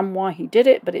understand why he did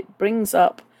it, but it brings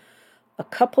up a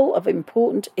couple of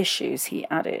important issues, he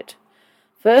added.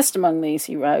 First among these,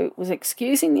 he wrote, was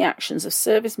excusing the actions of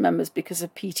service members because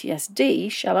of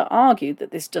PTSD. Scheller argued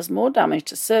that this does more damage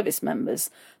to service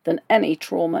members than any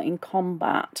trauma in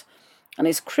combat and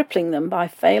is crippling them by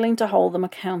failing to hold them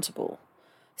accountable.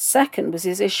 Second was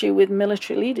his issue with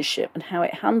military leadership and how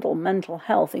it handled mental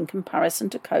health in comparison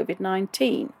to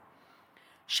COVID-19.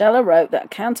 Scheller wrote that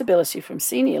accountability from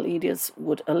senior leaders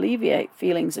would alleviate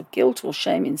feelings of guilt or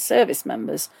shame in service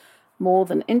members more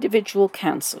than individual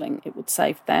counselling. It would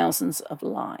save thousands of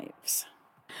lives.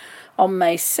 On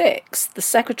May 6th, the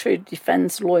Secretary of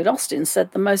Defense Lloyd Austin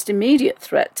said the most immediate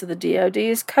threat to the DoD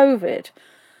is COVID.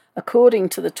 According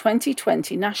to the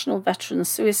 2020 National Veterans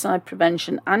Suicide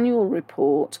Prevention Annual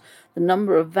Report, the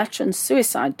number of veteran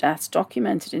suicide deaths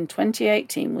documented in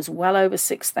 2018 was well over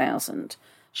 6,000.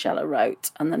 Scheller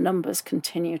wrote, and the numbers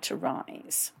continue to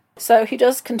rise. So he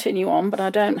does continue on, but I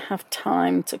don't have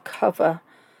time to cover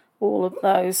all of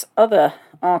those other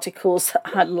articles that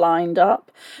I had lined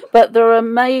up. But there are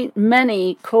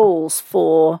many calls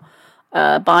for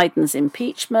Biden's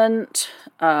impeachment.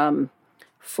 There's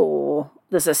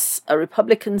a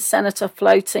Republican senator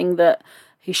floating that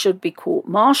he should be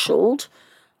court-martialed.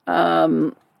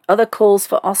 Other calls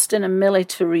for Austin and Milley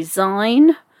to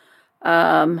resign.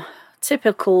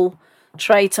 Typical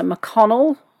traitor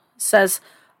McConnell says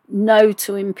no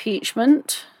to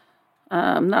impeachment.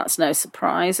 That's no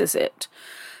surprise, is it?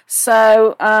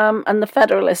 So, and the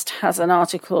Federalist has an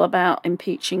article about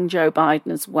impeaching Joe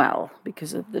Biden as well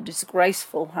because of the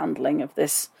disgraceful handling of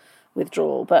this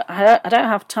withdrawal. But I don't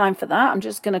have time for that. I'm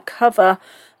just going to cover a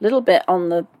little bit on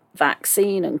the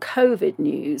vaccine and COVID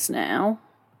news now.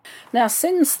 Now,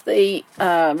 since the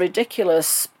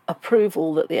ridiculous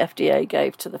approval that the FDA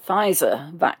gave to the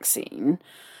Pfizer vaccine,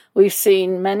 we've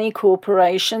seen many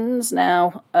corporations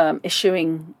now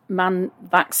issuing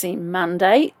vaccine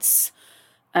mandates,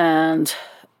 and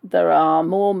there are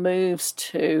more moves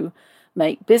to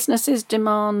make businesses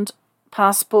demand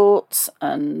passports,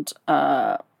 and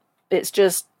it's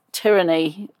just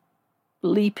tyranny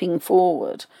leaping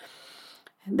forward.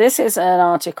 This is an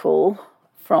article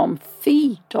from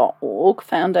FEE.org,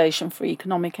 Foundation for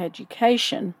Economic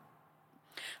Education.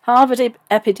 Harvard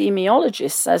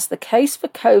epidemiologist says the case for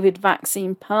COVID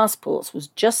vaccine passports was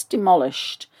just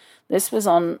demolished. This was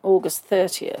on August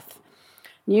 30th.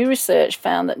 New research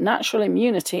found that natural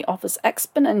immunity offers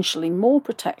exponentially more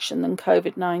protection than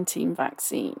COVID-19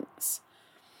 vaccines.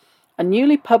 A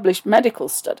newly published medical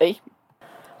study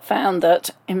found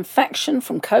that infection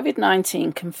from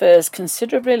COVID-19 confers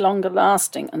considerably longer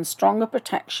lasting and stronger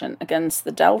protection against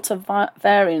the Delta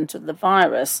variant of the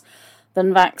virus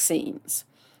than vaccines.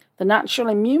 The natural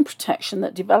immune protection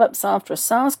that develops after a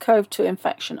SARS-CoV-2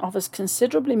 infection offers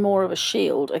considerably more of a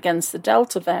shield against the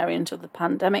Delta variant of the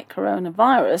pandemic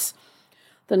coronavirus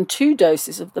than 2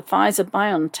 doses of the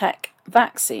Pfizer-BioNTech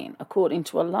vaccine, according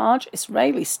to a large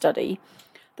Israeli study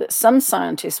that some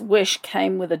scientists wish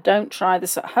came with a "Don't try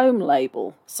this at home"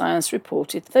 label, Science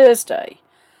reported Thursday.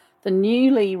 The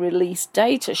newly released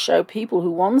data show people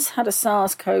who once had a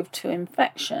SARS-CoV-2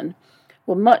 infection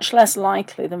were much less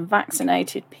likely than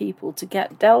vaccinated people to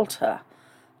get Delta,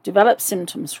 develop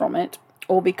symptoms from it,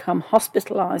 or become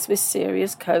hospitalized with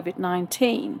serious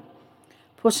COVID-19.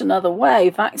 Put another way,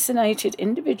 vaccinated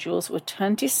individuals were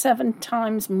 27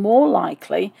 times more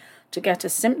likely to get a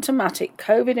symptomatic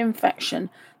COVID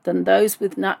infection than those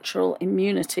with natural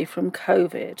immunity from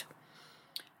COVID.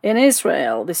 In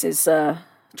Israel, this is a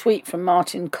tweet from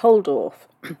Martin Koldorf.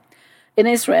 In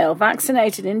Israel,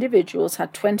 vaccinated individuals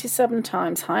had 27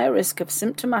 times higher risk of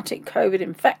symptomatic COVID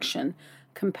infection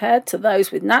compared to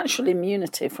those with natural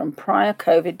immunity from prior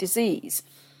COVID disease.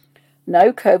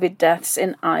 No COVID deaths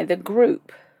in either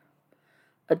group.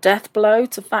 A death blow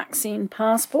to vaccine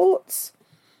passports?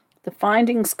 The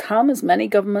findings come as many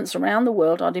governments around the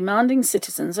world are demanding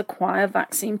citizens acquire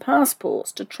vaccine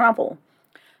passports to travel.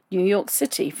 New York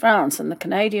City, France, and the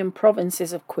Canadian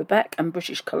provinces of Quebec and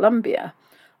British Columbia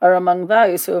are among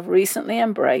those who have recently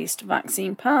embraced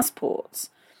vaccine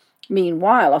passports.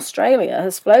 Meanwhile, Australia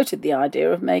has floated the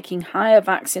idea of making higher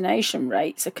vaccination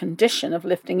rates a condition of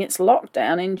lifting its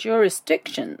lockdown in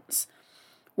jurisdictions,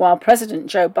 while President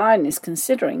Joe Biden is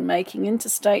considering making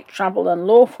interstate travel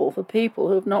unlawful for people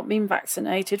who have not been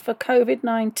vaccinated for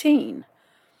COVID-19.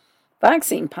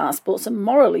 Vaccine passports are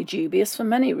morally dubious for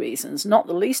many reasons, not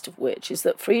the least of which is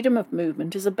that freedom of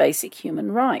movement is a basic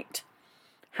human right.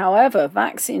 However,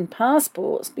 vaccine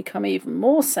passports become even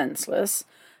more senseless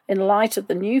in light of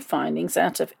the new findings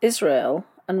out of Israel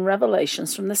and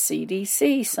revelations from the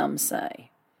CDC, some say.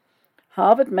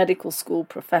 Harvard Medical School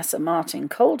professor Martin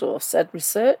Koldorf said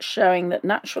research showing that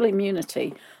natural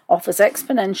immunity offers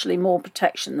exponentially more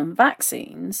protection than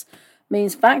vaccines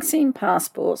means vaccine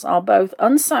passports are both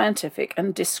unscientific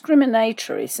and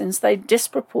discriminatory since they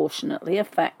disproportionately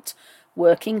affect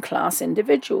working-class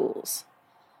individuals.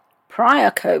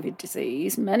 Prior COVID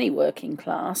disease, many working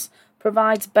class,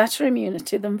 provides better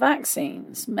immunity than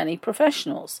vaccines, many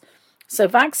professionals. So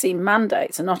vaccine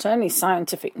mandates are not only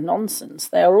scientific nonsense,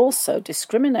 they are also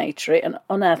discriminatory and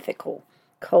unethical,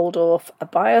 Koldorf, a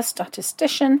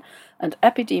biostatistician and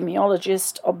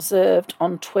epidemiologist, observed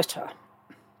on Twitter.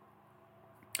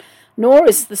 Nor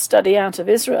is the study out of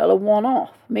Israel a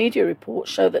one-off. Media reports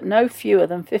show that no fewer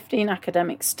than 15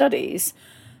 academic studies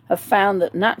have found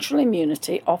that natural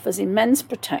immunity offers immense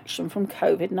protection from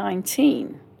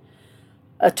COVID-19.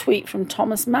 A tweet from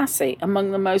Thomas Massey: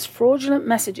 among the most fraudulent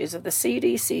messages of the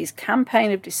CDC's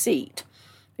campaign of deceit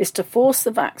is to force the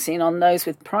vaccine on those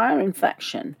with prior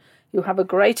infection who have a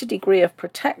greater degree of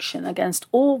protection against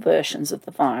all versions of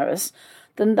the virus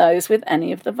than those with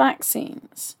any of the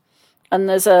vaccines. And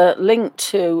there's a link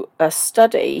to a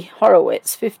study,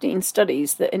 Horowitz, 15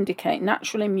 studies that indicate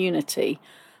natural immunity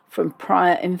from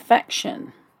prior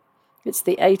infection. It's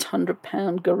the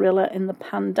 800-pound gorilla in the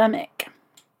pandemic.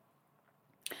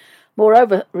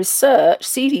 Moreover,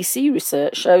 CDC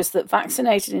research shows that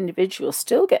vaccinated individuals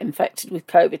still get infected with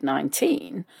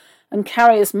COVID-19 and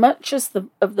carry as much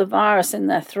of the virus in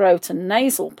their throat and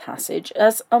nasal passage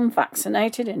as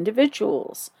unvaccinated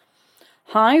individuals.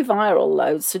 High viral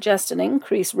loads suggest an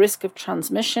increased risk of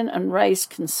transmission and raised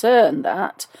concern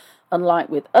that, unlike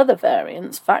with other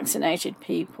variants, vaccinated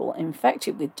people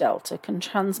infected with Delta can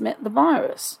transmit the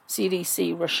virus.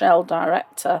 CDC Rochelle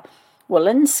Director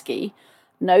Walensky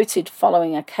noted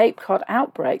following a Cape Cod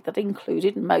outbreak that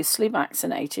included mostly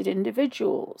vaccinated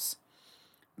individuals.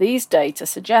 These data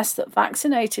suggest that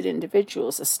vaccinated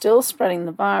individuals are still spreading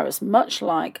the virus much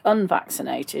like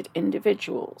unvaccinated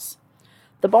individuals.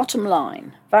 The bottom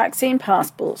line, vaccine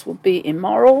passports would be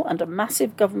immoral and a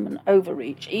massive government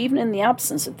overreach, even in the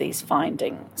absence of these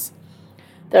findings.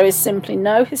 There is simply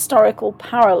no historical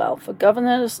parallel for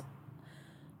governments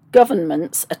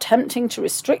attempting to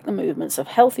restrict the movements of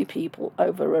healthy people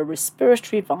over a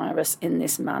respiratory virus in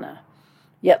this manner.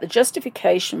 Yet the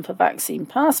justification for vaccine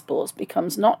passports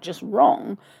becomes not just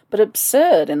wrong, but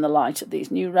absurd in the light of these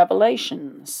new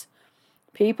revelations.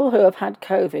 People who have had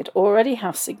COVID already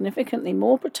have significantly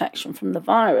more protection from the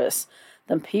virus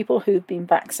than people who've been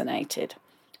vaccinated.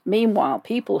 Meanwhile,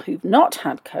 people who've not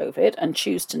had COVID and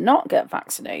choose to not get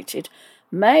vaccinated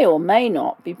may or may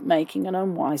not be making an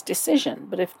unwise decision,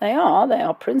 but if they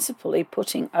are principally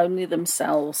putting only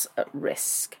themselves at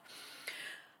risk.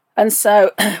 And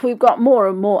so we've got more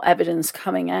and more evidence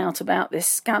coming out about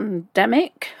this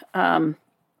scandemic.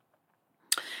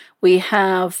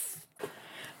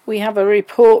 We have a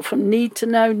report from Need to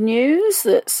Know News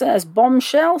that says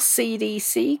bombshell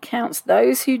CDC counts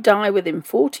those who die within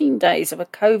 14 days of a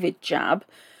COVID jab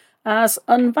as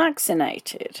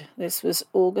unvaccinated. This was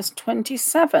August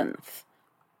 27th.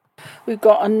 We've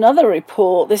got another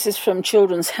report. This is from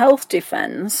Children's Health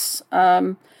Defence,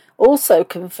 also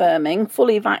confirming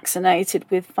fully vaccinated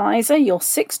with Pfizer, you're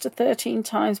 6 to 13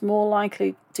 times more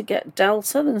likely to get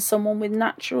Delta than someone with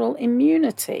natural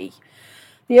immunity.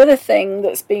 The other thing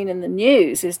that's been in the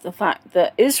news is the fact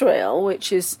that Israel,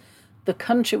 which is the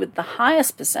country with the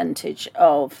highest percentage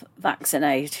of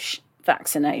vaccinations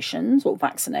or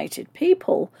vaccinated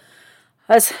people,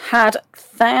 has had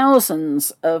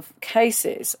thousands of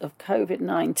cases of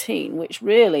COVID-19, which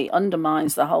really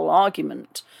undermines the whole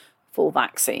argument for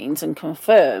vaccines and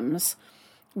confirms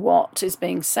what is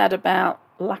being said about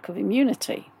lack of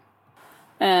immunity.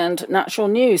 And Natural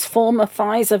News, former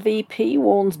Pfizer VP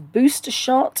warns booster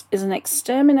shot is an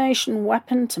extermination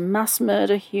weapon to mass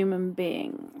murder human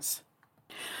beings.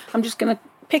 I'm just going to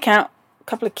pick out a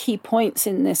couple of key points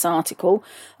in this article.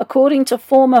 According to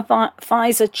former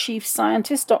Pfizer chief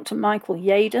scientist Dr. Michael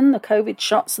Yaden, the COVID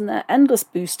shots and their endless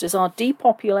boosters are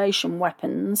depopulation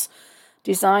weapons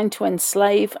designed to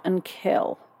enslave and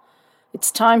kill. It's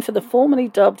time for the formerly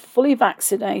dubbed fully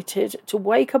vaccinated to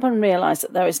wake up and realise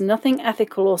that there is nothing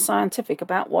ethical or scientific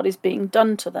about what is being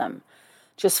done to them.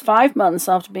 Just 5 months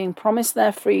after being promised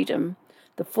their freedom,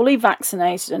 the fully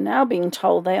vaccinated are now being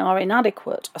told they are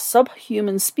inadequate, a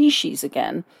subhuman species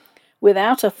again,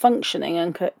 without a functioning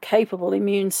and capable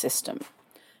immune system.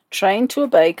 Trained to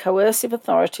obey coercive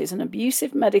authorities and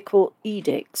abusive medical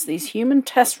edicts, these human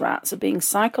test rats are being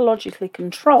psychologically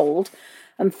controlled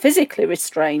and physically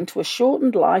restrained to a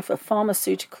shortened life of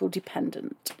pharmaceutical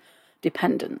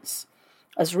dependence.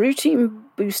 As routine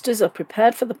boosters are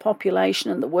prepared for the population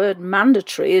and the word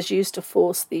mandatory is used to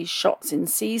force these shots in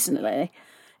seasonally,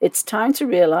 it's time to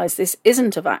realise this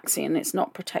isn't a vaccine, it's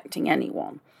not protecting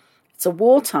anyone. It's a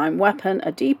wartime weapon,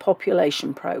 a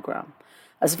depopulation programme.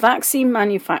 As vaccine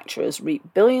manufacturers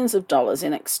reap billions of dollars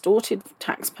in extorted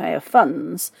taxpayer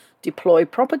funds, deploy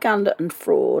propaganda and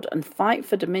fraud, and fight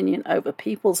for dominion over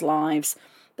people's lives,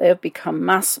 they have become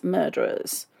mass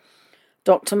murderers.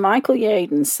 Dr. Michael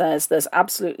Yaden says there's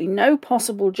absolutely no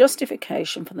possible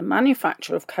justification for the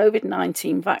manufacture of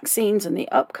COVID-19 vaccines and the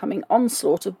upcoming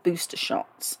onslaught of booster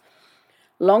shots.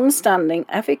 Long-standing,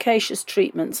 efficacious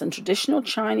treatments and traditional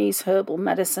Chinese herbal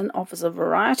medicine offers a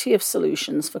variety of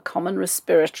solutions for common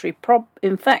respiratory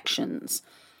infections,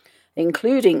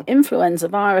 including influenza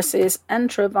viruses,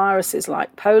 enteroviruses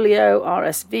like polio,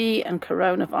 RSV, and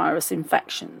coronavirus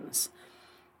infections.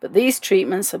 But these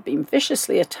treatments have been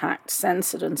viciously attacked,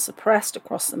 censored, and suppressed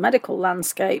across the medical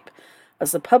landscape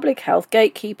as the public health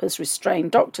gatekeepers restrain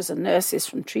doctors and nurses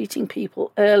from treating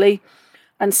people early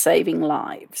and saving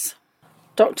lives.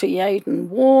 Dr. Yaden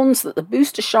warns that the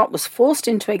booster shot was forced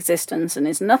into existence and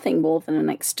is nothing more than an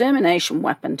extermination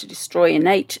weapon to destroy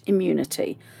innate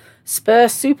immunity, spur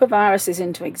superviruses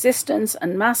into existence,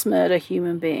 and mass murder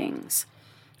human beings.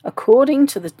 According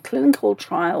to the clinical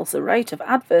trials, the rate of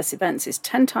adverse events is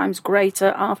 10 times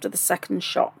greater after the second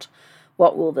shot.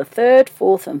 What will the third,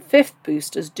 fourth, and fifth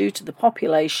boosters do to the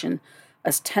population,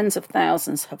 as tens of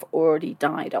thousands have already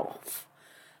died off?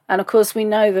 And of course, we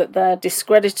know that they're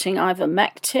discrediting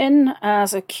ivermectin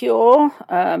as a cure,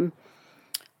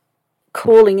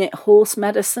 calling it horse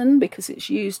medicine because it's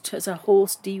used as a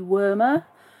horse dewormer,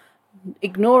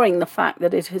 ignoring the fact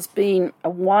that it has been a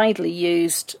widely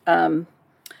used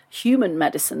human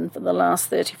medicine for the last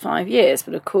 35 years.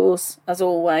 But of course, as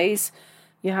always,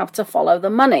 you have to follow the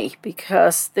money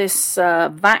because this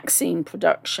vaccine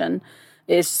production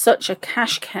is such a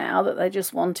cash cow that they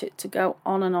just want it to go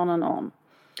on and on and on.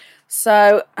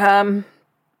 So I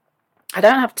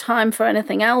don't have time for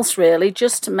anything else really,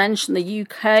 just to mention the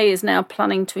UK is now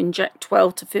planning to inject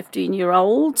 12 to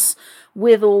 15-year-olds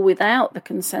with or without the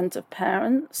consent of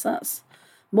parents. That's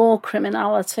more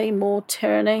criminality, more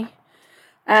tyranny.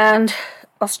 And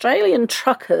Australian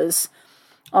truckers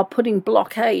are putting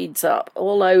blockades up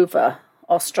all over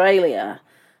Australia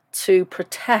to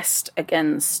protest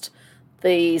against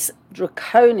these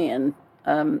draconian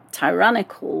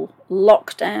tyrannical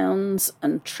lockdowns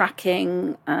and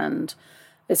tracking, and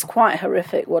it's quite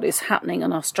horrific what is happening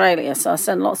in Australia. So I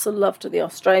send lots of love to the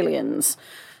Australians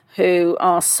who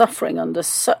are suffering under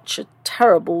such a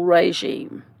terrible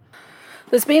regime.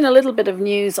 There's been a little bit of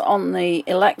news on the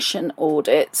election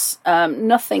audits,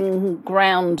 nothing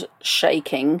ground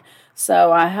shaking,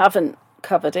 so I haven't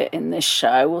covered it in this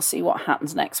show. We'll see what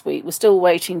happens next week. We're still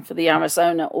waiting for the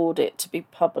Arizona audit to be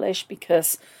published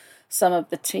because some of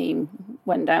the team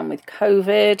went down with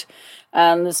COVID,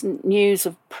 and there's news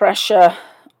of pressure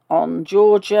on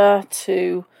Georgia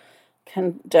to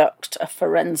conduct a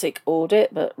forensic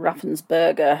audit, but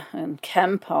Raffensperger and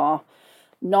Kemp are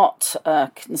not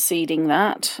conceding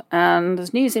that. And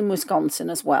there's news in Wisconsin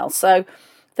as well. So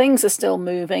things are still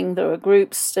moving. There are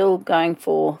groups still going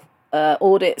for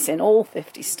audits in all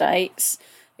 50 states.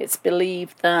 it's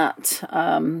believed that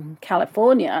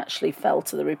California actually fell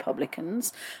to the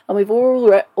Republicans, and we've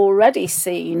already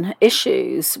seen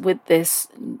issues with this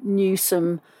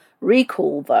Newsom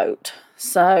recall vote.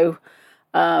 So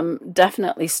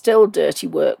definitely still dirty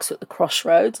works at the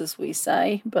crossroads, as we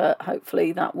say, but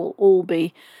hopefully that will all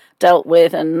be dealt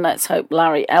with, and let's hope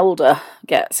Larry Elder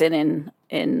gets in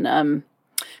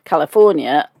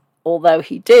California, although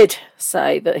he did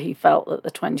say that he felt that the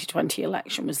 2020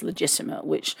 election was legitimate,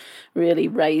 which really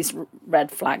raised red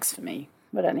flags for me.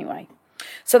 But anyway,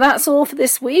 so that's all for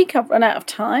this week. I've run out of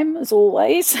time, as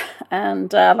always,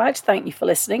 and I'd like to thank you for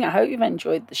listening. I hope you've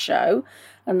enjoyed the show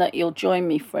and that you'll join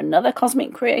me for another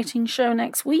Cosmic Creating show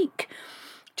next week.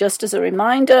 Just as a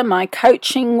reminder, my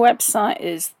coaching website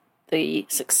is the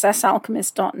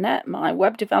successalchemist.net. My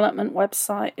web development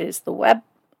website is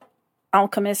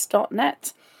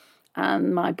thewebalchemist.net.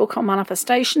 And my book on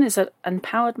manifestation is at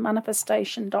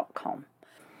empoweredmanifestation.com.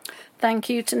 Thank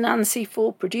you to Nancy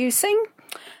for producing,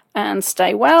 and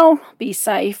stay well, be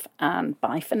safe, and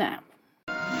bye for now.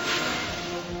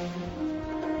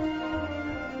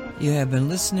 You have been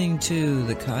listening to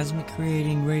the Cosmic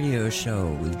Creating Radio Show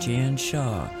with Jan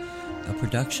Shaw, a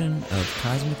production of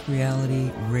Cosmic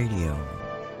Reality Radio.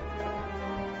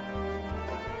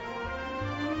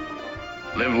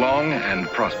 Live long and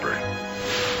prosper.